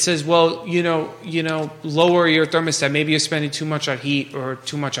 It says, well, lower your thermostat. Maybe you're spending too much on heat or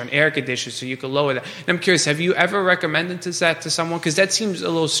too much on air conditioning, so you could lower that. And I'm curious, have you ever recommended that to someone? Because that seems a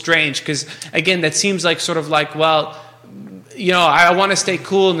little strange. Because again, that seems like sort of like, well, I want to stay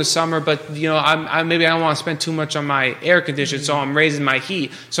cool in the summer, but maybe I don't want to spend too much on my air conditioner, so I'm raising my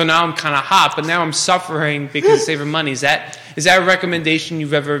heat. So now I'm kind of hot, but now I'm suffering because of saving money. Is that a recommendation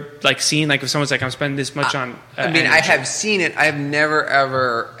you've ever seen? Like if someone's like, I'm spending this much on. Energy. I have seen it. I've never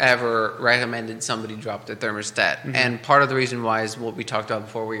ever recommended somebody drop their thermostat, and part of the reason why is what we talked about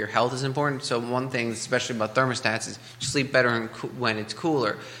before, where your health is important. So one thing, especially about thermostats, is you sleep better when it's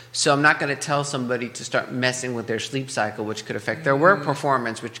cooler. So I'm not going to tell somebody to start messing with their sleep cycle, which could affect their work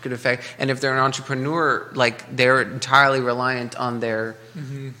performance, which could affect, and if they're an entrepreneur, like they're entirely reliant on their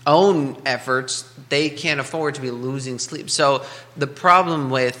own efforts, they can't afford to be losing sleep. So the problem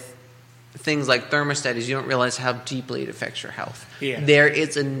with things like thermostat is you don't realize how deeply it affects your health. Yeah.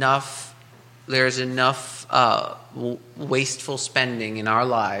 There's enough wasteful spending in our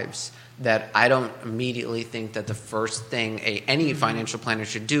lives that I don't immediately think that the first thing any financial planner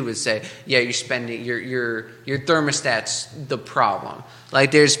should do is say, yeah, you're spending your thermostat's the problem.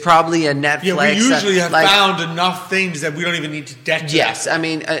 Like there's probably a Netflix. Yeah, we usually have found enough things that we don't even need to get to. Yes, I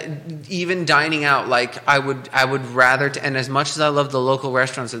mean, even dining out. Like I would rather. And as much as I love the local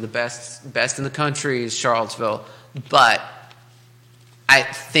restaurants, are the best in the country is Charlottesville, but I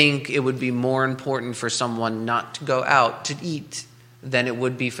think it would be more important for someone not to go out to eat than it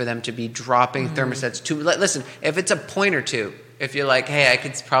would be for them to be dropping thermostats. Listen, if it's a point or two, if you're like, hey, I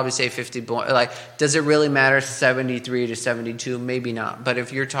could probably save 50 points, like, does it really matter 73 to 72? Maybe not. But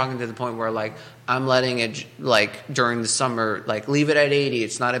if you're talking to the point where, like, I'm letting it, like, during the summer, like, leave it at 80,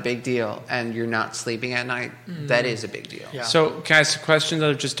 it's not a big deal, and you're not sleeping at night, that is a big deal. Yeah. So can I ask a question,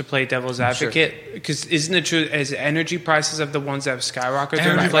 though, just to play devil's advocate? Because isn't it true, as energy prices are the ones that have skyrocketed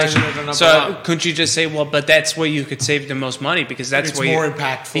during inflation? So couldn't you just say, well, but that's where you could save the most money, because that's where more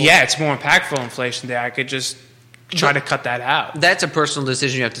impactful. Yeah, it's more impactful inflation there. I could just try to cut that out. That's a personal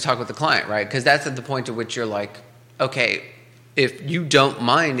decision you have to talk with the client, right? Because that's at the point at which you're like, okay, if you don't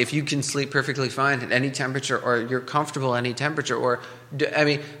mind, if you can sleep perfectly fine at any temperature, or you're comfortable at any temperature, or I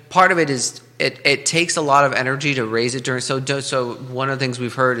mean, part of it is it takes a lot of energy to raise it during. So one of the things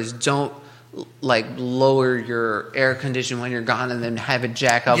we've heard is don't like lower your air condition when you're gone and then have it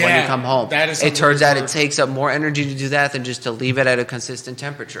jack up when you come home. It turns out it takes up more energy to do that than just to leave it at a consistent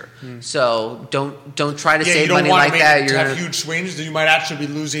temperature. So don't try to save money like that. You're have huge swings, then you might actually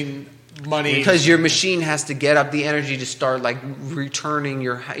be losing money because your machine has to get up the energy to start like returning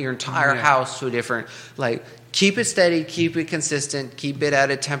your entire house to a different, like keep it steady, keep it consistent, keep it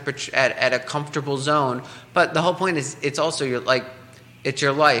at a temperature at a comfortable zone. But the whole point is, it's also it's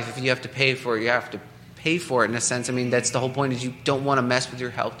your life. If you have to pay for it, you have to pay for it in a sense. I mean, that's the whole point. Is you don't want to mess with your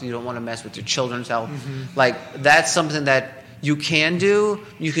health. You don't want to mess with your children's health. Like that's something that you can do.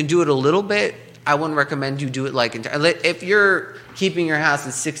 You can do it a little bit. I wouldn't recommend you do it if you're keeping your house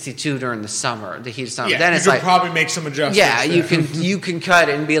at 62 during the summer, the heat of summer. Then it's probably make some adjustments. Yeah, you can cut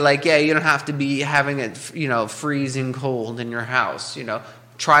it and be like, you don't have to be having it, freezing cold in your house.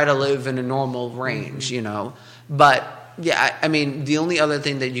 Try to live in a normal range. But yeah, I mean, the only other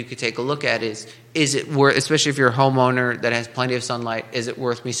thing that you could take a look at is it worth, especially if you're a homeowner that has plenty of sunlight, is it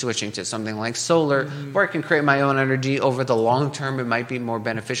worth me switching to something like solar where I can create my own energy over the long term? It might be more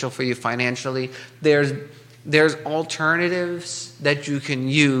beneficial for you financially. There's alternatives that you can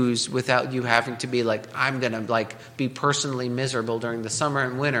use without you having to be like, I'm going to be personally miserable during the summer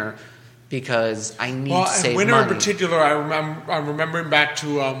and winter because I need to save money. Winter in particular, I'm remembering back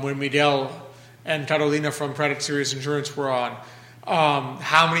to when Miguel and Carolina from Craddock Serious Insurance were on.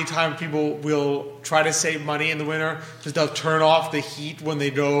 How many times people will try to save money in the winter because they'll turn off the heat when they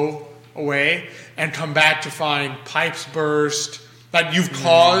go away and come back to find pipes burst, that you've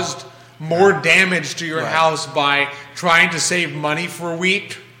caused more damage to your house by trying to save money for a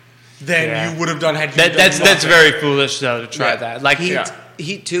week than you would have done had you done That's nothing. very foolish, though, to try that. Like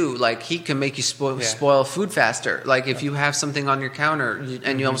heat too, heat can make you spoil food faster. Like if you have something on your counter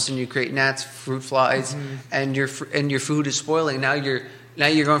and you all of a sudden you create gnats, fruit flies, and your food is spoiling. Now you're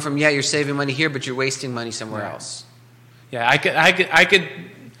going from you're saving money here, but you're wasting money somewhere else. Yeah,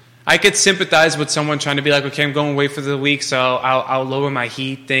 I could sympathize with someone trying to be like, okay, I'm going away for the week, so I'll lower my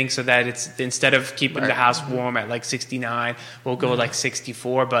heat thing so that it's instead of keeping the house warm at 69, we'll go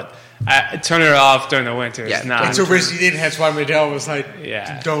 64. But turn it off during the winter. It's not. It's a risky thing. That's why Miguel was like,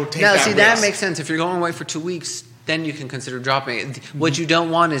 don't take that risk. That makes sense. If you're going away for 2 weeks, then you can consider dropping it. What you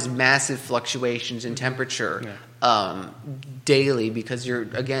don't want is massive fluctuations in temperature daily because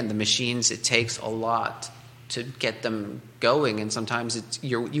the machines, it takes a lot to get them going, and sometimes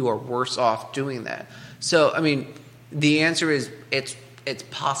you are worse off doing that. So, I mean, the answer is it's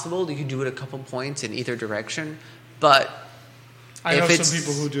possible that you can do it a couple points in either direction, but I know some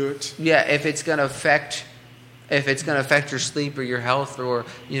people who do it. Yeah, if it's going to affect your sleep or your health or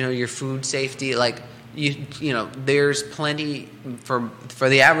your food safety, there's plenty for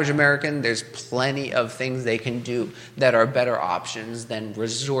the average American. There's plenty of things they can do that are better options than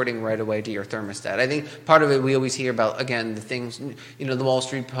resorting right away to your thermostat. I think part of it we always hear about, again, the things. The Wall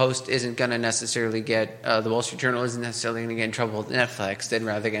Street Post isn't going to necessarily get the Wall Street Journal isn't necessarily going to get in trouble with Netflix. They'd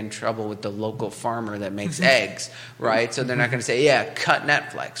rather get in trouble with the local farmer that makes eggs, right? So they're not going to say, cut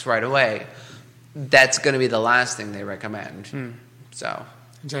Netflix right away. That's going to be the last thing they recommend. So,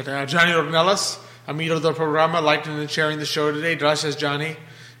 Johnny Nickolas, amigo del programa, liking and sharing the show today. Gracias, Johnny.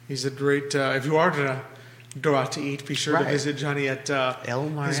 He's a great. If you are going to go out to eat, be sure to visit Johnny at El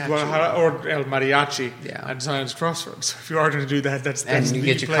Mariachi Guadalajara or El Mariachi at Zion's Crossroads. If you are going to do that, that's and you the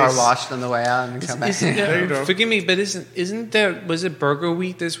get your place. car washed on the way out and come back. There you go. Forgive me, but isn't there? Was it Burger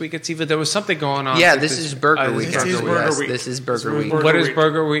Week this week at CVille? There was something going on. Yeah, this is Burger Week. This is Burger Week. This is Burger Week. What is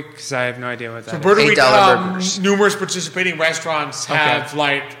Burger Week? Because I have no idea what that is. Burger Week, burgers. numerous participating restaurants have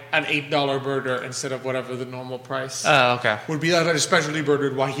an $8 burger instead of whatever the normal price. Oh, okay. Would be like a specialty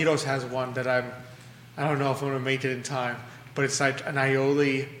burger. Wajitos has one that I don't know if I'm going to make it in time, but it's like an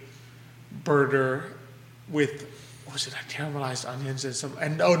aioli burger with caramelized onions and some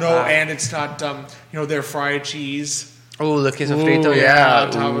and it's got their fried cheese. Oh, the queso frito,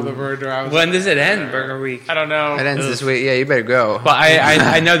 on top of the burger. When does it end, Burger Week? I don't know. It ends this week. Yeah, you better go. But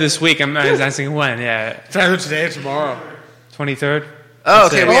I know this week. I was asking when. Yeah, it's either today or tomorrow. 23rd. Oh,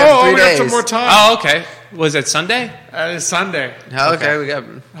 okay. We have 3 days. We have some more time. Oh, okay. Was it Sunday? It's Sunday. Okay, we got.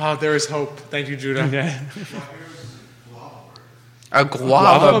 Oh, there is hope. Thank you, Judah. Yeah. A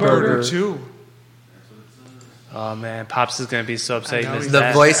guava burger too. Oh man, Pops is gonna be so upset.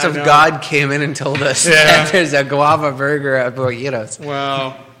 The voice of God came in and told us that there's a guava burger at Burritos.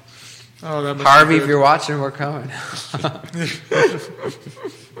 Wow. Oh, that must Harvey, if you're watching, we're coming.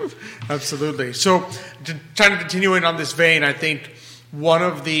 Absolutely. So, trying to continue on this vein, I think one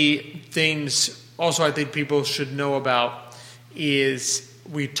of the things also I think people should know about is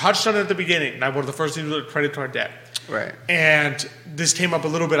we touched on it at the beginning. One of the first things was credit card debt. Right. And this came up a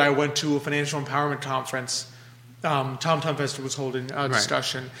little bit. I went to a financial empowerment conference. Tom Fester was holding a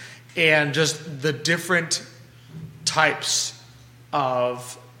discussion. And just the different types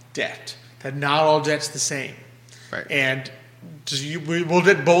of debt. That not all debt's the same. Right. And we'll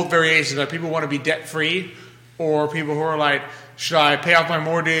get both variations. Like people want to be debt-free or people who are like, should I pay off my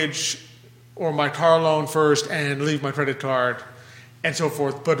mortgage or my car loan first and leave my credit card and so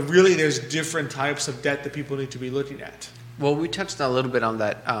forth. But really, there's different types of debt that people need to be looking at. Well, we touched a little bit on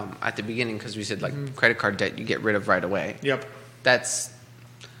that at the beginning because we said credit card debt you get rid of right away. Yep. That's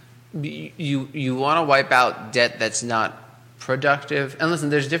you want to wipe out debt that's not productive. And listen,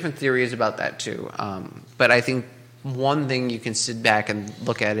 there's different theories about that too. But I think one thing you can sit back and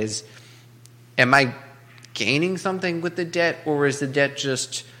look at is, am I gaining something with the debt, or is the debt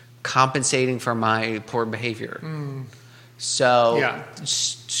just compensating for my poor behavior? So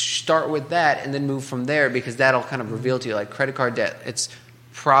start with that and then move from there, because that'll kind of reveal to you, like credit card debt. It's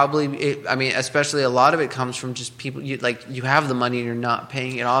probably, especially a lot of it comes from just people, you have the money and you're not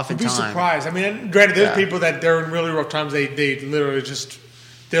paying it off in time. You'd be surprised. I mean, granted, there's people that they're in really rough times. They literally just,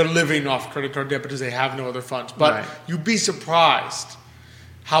 they're living off credit card debt because they have no other funds. But you'd be surprised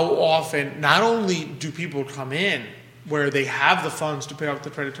how often not only do people come in where they have the funds to pay off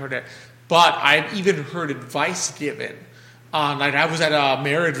the credit card debt, but I've even heard advice given. Like I was at a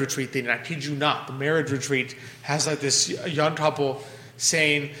marriage retreat thing, and I kid you not, the marriage retreat has like this young couple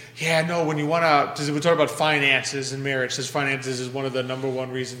saying, when you want to, we talk about finances and marriage, says finances is one of the number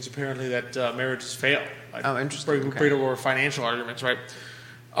one reasons apparently that marriages fail. Like, interesting. Great over financial arguments, right?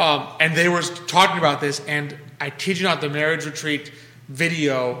 And they were talking about this, and I kid you not, the marriage retreat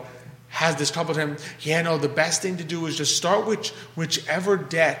video has this couple of them, the best thing to do is just start with whichever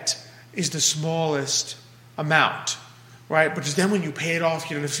debt is the smallest amount. Right, because then when you pay it off,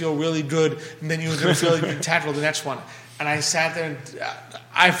 you're going to feel really good, and then you're going to feel like you can tackle the next one. And I sat there, and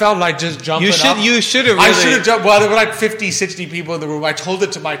I felt like just jumping up. You should have really... I should have jumped. Well, there were like 50, 60 people in the room. I told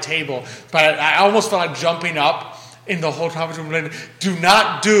it to my table, but I almost felt like jumping up in the whole conference room. Do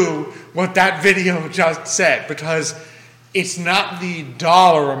not do what that video just said, because it's not the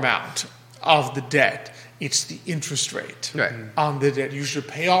dollar amount of the debt. It's the interest rate on the debt. You should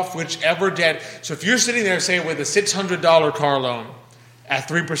pay off whichever debt. So if you're sitting there, say, with a $600 car loan at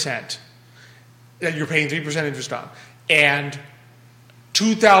 3%, that you're paying 3% interest on, and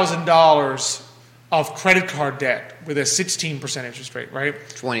 $2,000 of credit card debt with a 16% interest rate, right?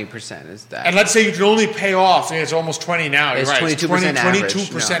 20% is that. And let's say you can only pay off, it's almost 20 now. It's right. 22% average.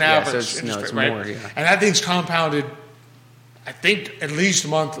 22% average so interest rate, right? More, And that thing's compounded, I think, at least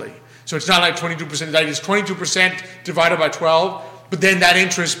monthly. So it's not like 22%. That is 22% divided by 12, but then that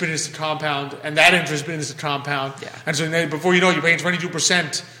interest begins to compound, and that interest begins to compound. Yeah. And so then before you know it, you're paying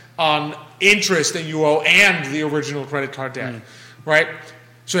 22% on interest that you owe and the original credit card debt, right?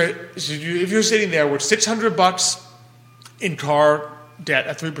 So if you're sitting there with $600 in car debt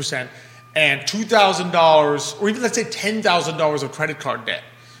at 3% and $2,000, or even let's say $10,000 of credit card debt,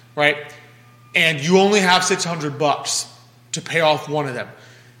 right? And you only have $600 to pay off one of them.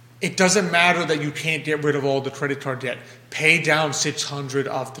 It doesn't matter that you can't get rid of all the credit card debt. Pay down $600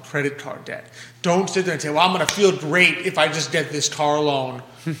 of the credit card debt. Don't sit there and say, well, I'm going to feel great if I just get this car loan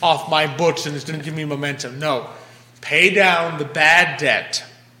off my books and it's going to give me momentum. No. Pay down the bad debt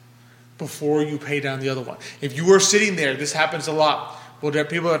before you pay down the other one. If you are sitting there, this happens a lot. Well, there are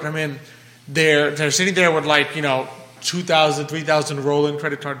people that come in, they're sitting there with $2,000, $3,000 rolling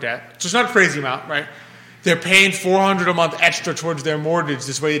credit card debt. So it's not a crazy amount, right? They're paying $400 a month extra towards their mortgage.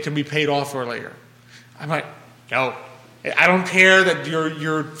 This way it can be paid off earlier. I'm like, no. I don't care that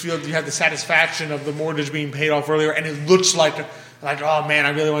you feel you have the satisfaction of the mortgage being paid off earlier, and it looks like, oh man, I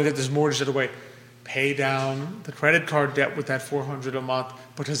really want to get this mortgage out of the way. Pay down the credit card debt with that $400 a month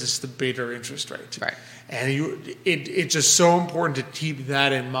because it's the bigger interest rate. Right. And it's just so important to keep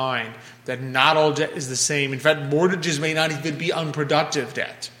that in mind, that not all debt is the same. In fact, mortgages may not even be unproductive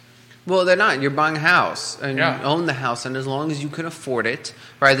debt. Well, they're not. You're buying a house, and you own the house, and as long as you can afford it,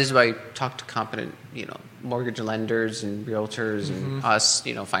 right? This is why you talk to competent, mortgage lenders and realtors and us,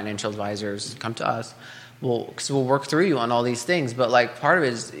 financial advisors. Come to us. Because we'll work through you on all these things. But part of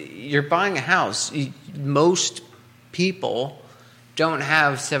it is you're buying a house. Most people don't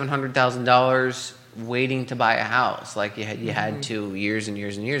have $700,000 waiting to buy a house like you had to years and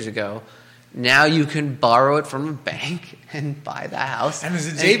years and years ago. Now you can borrow it from a bank and buy the house. And as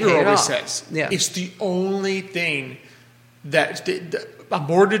Xavier always says, it's the only thing that a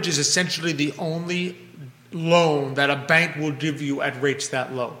mortgage is essentially the only loan that a bank will give you at rates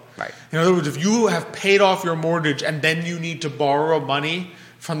that low. Right. In other words, if you have paid off your mortgage and then you need to borrow money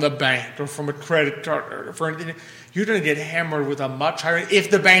from the bank or from a credit card or for anything, you're going to get hammered with a much higher,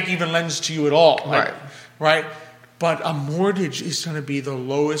 if the bank even lends to you at all. Right. But a mortgage is going to be the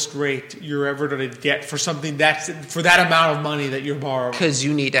lowest rate you're ever going to get for something for that amount of money that you're borrowing. Because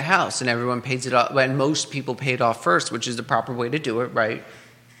you need a house, and everyone pays it off. And most people pay it off first, which is the proper way to do it, right?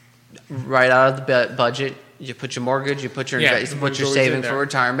 Right out of the budget, You put your mortgage, you put your savings saving for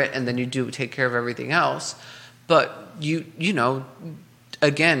retirement, and then you take care of everything else. But you know,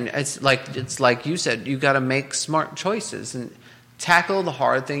 again, it's like you said, you got to make smart choices and tackle the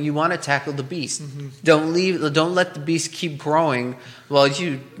hard thing. You want to tackle the beast. Mm-hmm. Don't let the beast keep growing while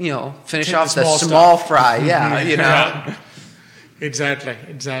you finish off the small fry. Yeah, you know. Exactly.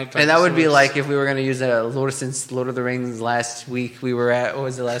 And that would be like if we were going to use since Lord of the Rings last week. We were at, what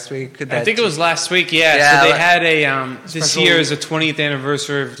was it last week? I think it was last week, yeah. So they had this year is the 20th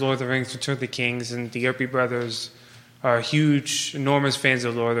anniversary of Lord of the Rings, Return of the Kings, and the Urpí brothers are huge, enormous fans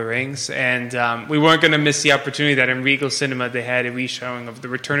of Lord of the Rings. And we weren't going to miss the opportunity that in Regal Cinema they had a re-showing of the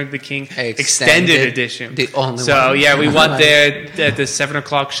Return of the King extended edition. The only one. So, yeah, we went there at the 7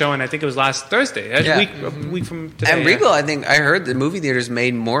 o'clock show, and I think it was last Thursday. A week from today. And Regal, I think I heard the movie theaters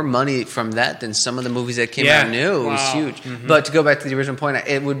made more money from that than some of the movies that came out new. It was huge. Mm-hmm. But to go back to the original point,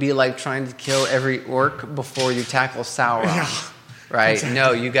 it would be like trying to kill every orc before you tackle Sauron. Yeah. Right? Exactly.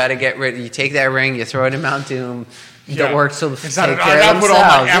 No, you got to get rid. You take that ring, you throw it in Mount Doom. The orcs will take care of themselves. I put all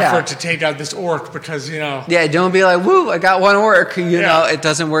my effort to take out this orc because, Yeah, don't be like, woo, I got one orc. Know, it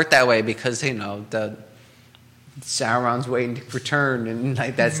doesn't work that way because, the Sauron's waiting to return, and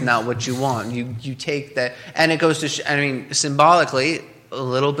that's not what you want. You take that, and it goes to, symbolically, a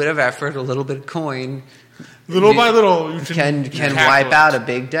little bit of effort, a little bit of coin. Little by little, you can wipe out a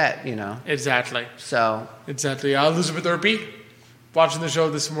big debt, Exactly. So. Exactly. Elizabeth Urpí, watching the show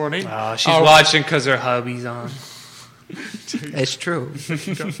this morning. Oh, she's watching because her hubby's on. It's true.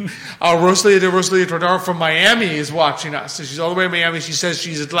 Rosalia Tordaro from Miami is watching us. So she's all the way in Miami. She says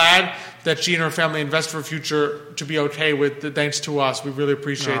she's glad that she and her family invest for a future to be okay with, thanks to us. We really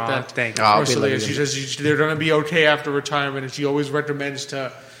appreciate that. Thank you. Rosalia, she says they're going to be okay after retirement, and she always recommends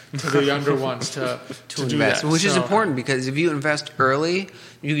to the younger ones to do invest, that. Which is important because if you invest early,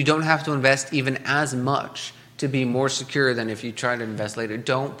 you don't have to invest even as much to be more secure than if you try to invest later.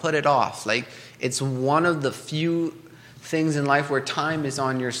 Don't put it off. It's one of the few things in life where time is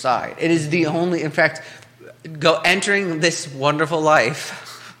on your side. It is the only, in fact, entering this wonderful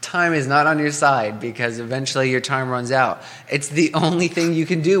life, time is not on your side because eventually your time runs out. It's the only thing you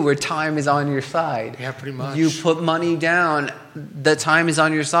can do where time is on your side. Yeah, pretty much. You put money down, the time is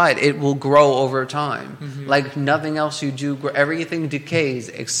on your side. It will grow over time. Mm-hmm. Like nothing else you do, everything decays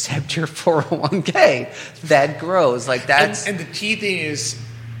except your 401k. That grows. That's... And the key thing is,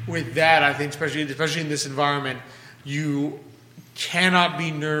 with that, I think, especially in this environment, you cannot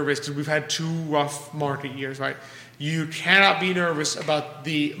be nervous because we've had 2 rough market years, right? You cannot be nervous about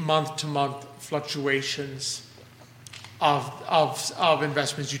the month-to-month fluctuations of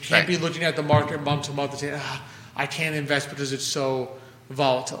investments. You can't be looking at the market month-to-month and saying, I can't invest because it's so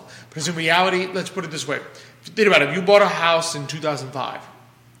volatile. Because in reality, let's put it this way. Think about it. If you bought a house in 2005,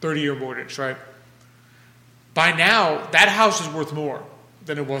 30-year mortgage, right? By now, that house is worth more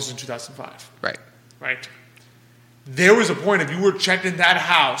than it was in 2005. Right? There was a point, if you were checking that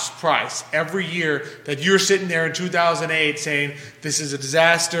house price every year, that you're sitting there in 2008 saying, this is a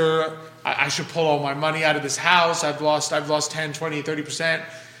disaster, I should pull all my money out of this house, I've lost 10, 20, 30%.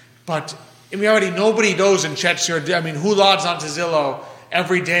 But in reality, nobody goes and checks who logs onto Zillow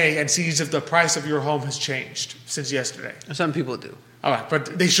every day and sees if the price of your home has changed since yesterday? Some people do. All right,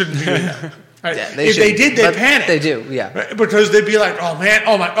 but they shouldn't do that. Right? Yeah, if they did, they'd panic. They do, yeah. Right? Because they'd be like,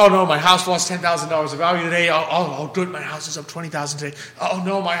 my house lost $10,000 of value today. Oh, good, my house is up $20,000 today. Oh,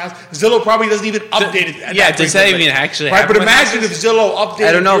 no, my house. Zillow probably doesn't even update it. Yeah, does that even actually happen? Right, but imagine if Zillow updated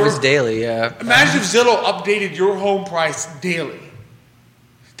I don't know if it's daily, yeah. Imagine if Zillow updated your home price daily.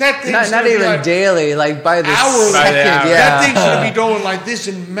 That thing's not even daily, by the hour. Second, yeah. That thing's going to be going like this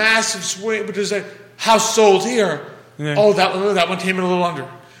in massive swing. Because house sold here. Yeah. Oh, that one came in a little under.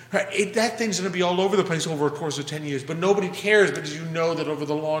 Right? That thing's going to be all over the place over a course of 10 years. But nobody cares because you know that over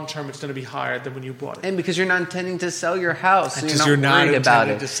the long term it's going to be higher than when you bought it. And because you're not intending to sell your house. So because you're not worried about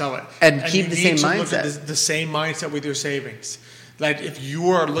intending to sell it. And keep the same mindset. Look at the same mindset with your savings. Like if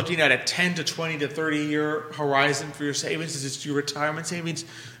you are looking at a 10 to 20 to 30-year horizon for your savings, as it's your retirement savings,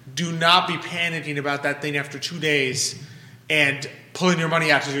 do not be panicking about that thing after 2 days and pulling your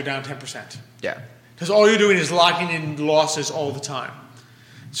money out because you're down 10%. Yeah. Because all you're doing is locking in losses all the time.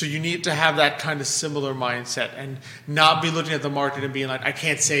 So you need to have that kind of similar mindset and not be looking at the market and being like, I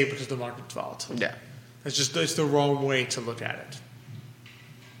can't save because the market's volatile. Yeah. It's the wrong way to look at it.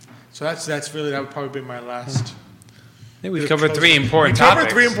 So that would probably be my last. I think we covered 3 important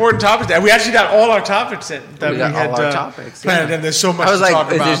topics. We covered 3 important topics. And we actually got all our topics in. We got all our topics. Planned, yeah. And there's so much to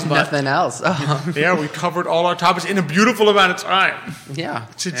talk about. There's nothing else. Yeah, we covered all our topics in a beautiful amount of time. Yeah.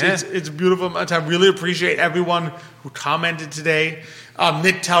 It's a beautiful amount of time. Really appreciate everyone who commented today.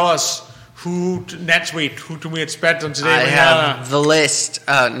 Nick, tell us Who next week? Who can we expect on today? I have the list.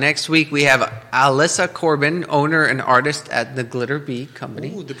 Next week we have Alyssa Corbin, owner and artist at the Glitter Bee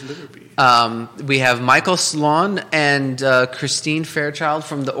Company. Ooh, the Glitter Bee. We have Michael Sloan and Christine Fairchild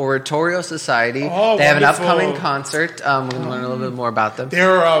from the Oratorio Society. Oh, they have an wonderful. upcoming concert. We're going to learn a little bit more about them.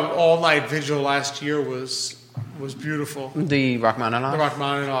 Their all-night vigil last year was beautiful. The Rachmaninoff? The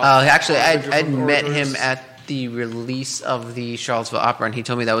Rachmaninoff. Actually, I'd Vigil from met Oratorio. him at the release of the Charlottesville Opera, and he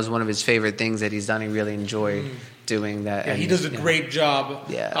told me that was one of his favorite things that he's done. He really enjoyed doing that. Yeah, and, he does a great job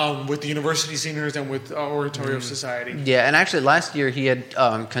Yeah. with the University Singers and with Oratorio Society. Yeah, and actually last year he had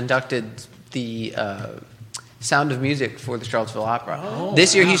conducted the Sound of Music for the Charlottesville Opera. Oh,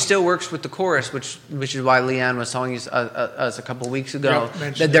 this year wow. he still works with the chorus, which is why Leanne was telling us a couple weeks ago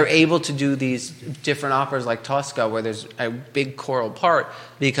Yep, that they're able to do these different operas like Tosca, where there's a big choral part,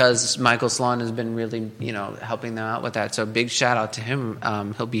 because Michael Sloan has been really helping them out with that. So big shout out to him.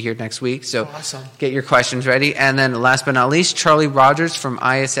 He'll be here next week. So Awesome. Get your questions ready. And then last but not least, Charlie Rogers from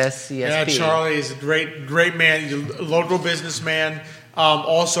ISS CSP. Yeah, Charlie is a great man. He's a local businessman.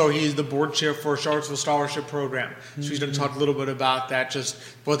 Also, he's the board chair for Charlottesville Scholarship Program. So he's going to talk a little bit about that, just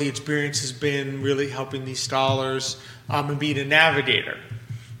what the experience has been, really helping these scholars and being a navigator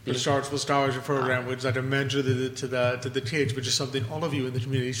for the Charlottesville Scholarship Program, which is like a mentor to the kids, which is something all of you in the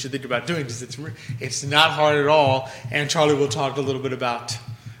community should think about doing, because it's not hard at all. And Charlie will talk a little bit about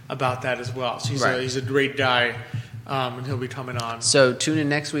that as well. So he's a great guy. And he'll be coming on. So tune in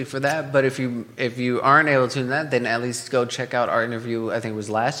next week for that. But if you aren't able to tune in that, then at least go check out our interview. I think it was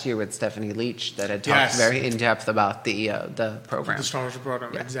last year with Stephanie Leach that had talked very in depth about the program, the scholarship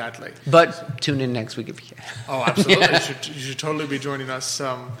program. Yeah. Exactly. But tune in next week if you can. Oh, absolutely! You should totally be joining us.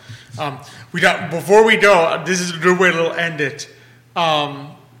 Before we go, this is a good way to end it.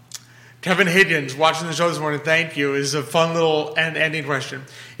 Kevin Higgins, watching the show this morning, thank you. Is a fun little ending question.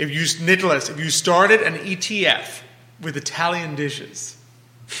 Nickolas, if you started an ETF with Italian dishes,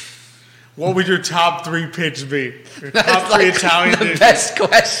 what would your top 3 picks be? Your top 3 Italian dishes. Best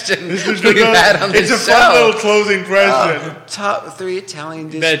question we've had on It's the a show. fun little closing question. Top 3 Italian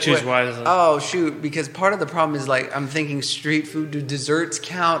dishes. Better choose wisely. Oh shoot! Because part of the problem is I'm thinking street food. Do desserts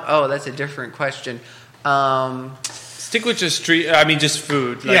count? Oh, that's a different question. Stick with just just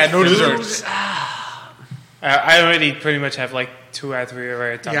food. No food. desserts. I already pretty much have 2 out of 3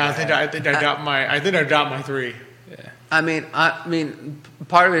 right at the top. Yeah, of I think I got my 3. Yeah. I mean,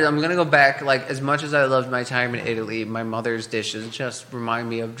 part of it, I'm going to go back, as much as I loved my time in Italy, my mother's dishes just remind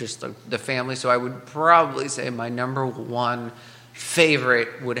me of just the family. So I would probably say my number 1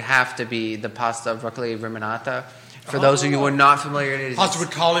 favorite would have to be the pasta broccoli reminata. For those of you who are not familiar, it is Pasta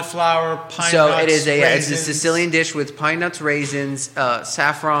with cauliflower, pine so nuts, it is it's a raisins. Sicilian dish with pine nuts, raisins,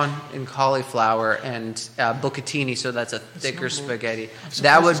 saffron, and cauliflower, and bucatini. So that's a thicker spaghetti.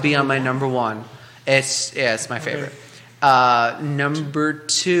 That would be on my number 1. It's my favorite. Number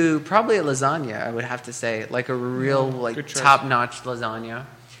 2, probably a lasagna. I would have to say, a real top-notch lasagna.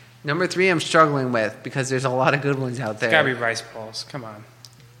 Number 3, I'm struggling with because there's a lot of good ones out there. It's gotta be rice balls. Come on.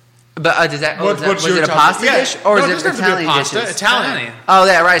 But was it a pasta dish or is it Italian dishes? Italian. Oh,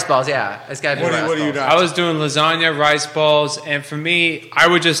 yeah, rice balls. Yeah, it's got to be rice balls. What do you got? I was doing lasagna, rice balls, and for me, I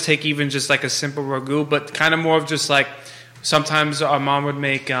would just take even just a simple ragu, but kind of more of just sometimes our mom would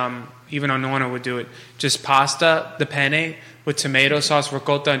make, even our nonna would do it, just pasta, the penne, with tomato sauce,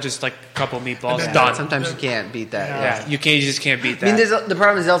 ricotta, and just a couple meatballs. Yeah, Done. sometimes you can't beat that. Yeah, you just can't beat that. I mean, the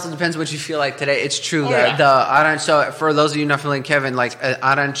problem is it also depends what you feel like today. It's true that yeah. So for those of you not familiar, Kevin,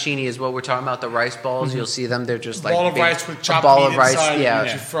 arancini is what we're talking about. The rice balls, Mm-hmm. You'll see them. They're just ball of rice with chopped ball meat of rice. inside, Yeah,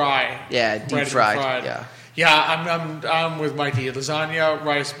 that you fry. Yeah, deep fried. Yeah. Yeah, I'm with Mikey. Lasagna,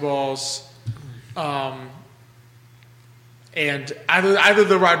 rice balls, and either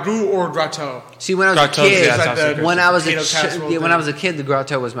the ragu or gratin. See, when I was a kid, yeah, when I was a thing. kid, the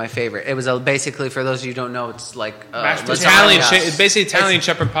gratin was my favorite. It was basically, for those of you who don't know, it's It's basically Italian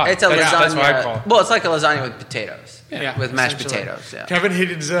shepherd pie. It's a lasagna. That's what I call it. Well, it's like a lasagna with potatoes. Yeah, with mashed essentially. potatoes. Yeah. Kevin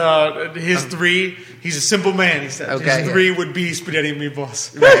Higgins, his 3. He's a simple man. He said Okay. his 3 would be spaghetti and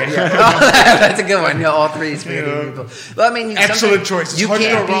meatballs. Right, yeah. That's a good one. All 3 spaghetti and meatballs. But I mean, excellent choice. You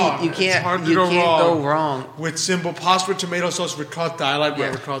can't go wrong with simple pasta with tomato sauce ricotta. I like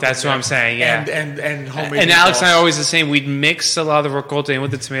ricotta. That's what I'm saying. Yeah, and homemade. And Alex and I are always the same. We'd mix a lot of the ricotta in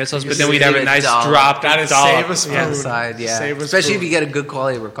with the tomato sauce, but then we'd have a nice drop. That is save us food. Inside, especially if you get a good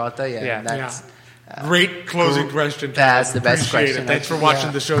quality ricotta. That's great closing question. That's the best question. Thanks for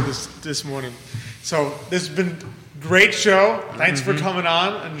watching the show this morning. So this has been a great show. Thanks for coming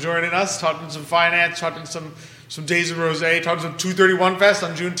on and joining us, talking some finance, talking some Days of Rosé, talking some 231 Fest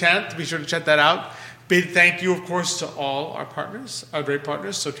on June 10th. Be sure to check that out. Big thank you, of course, to all our partners, our great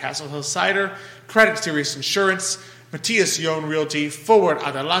partners. So Castle Hill Cider, Credit Series Insurance, Matthias Yohn Realty, Forward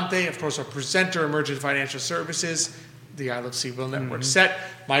Adelante, of course, our presenter, Emergent Financial Services, the I Love CVille Network set.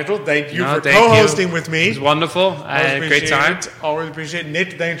 Michael, thank you for co-hosting with me. It was wonderful. I had a great time. Always appreciate it.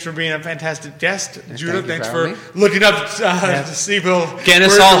 Nick, thanks for being a fantastic guest. Judah, thanks for looking up CVille. Getting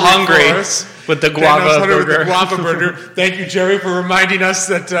us all hungry with the guava burger. Thank you, Jerry, for reminding us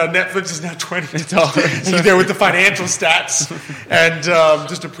that Netflix is now $20 there with the financial stats. And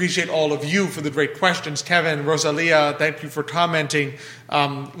just appreciate all of you for the great questions. Kevin, Rosalia, thank you for commenting.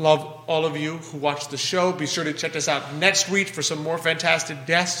 Love all of you who watched the show. Be sure to check us out next week for some more fantastic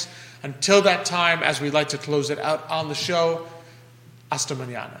guests. Until that time, as we like to close it out on the show, hasta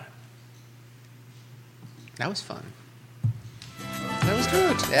mañana. That was fun. That was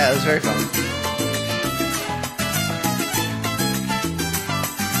good. Yeah, it was very fun.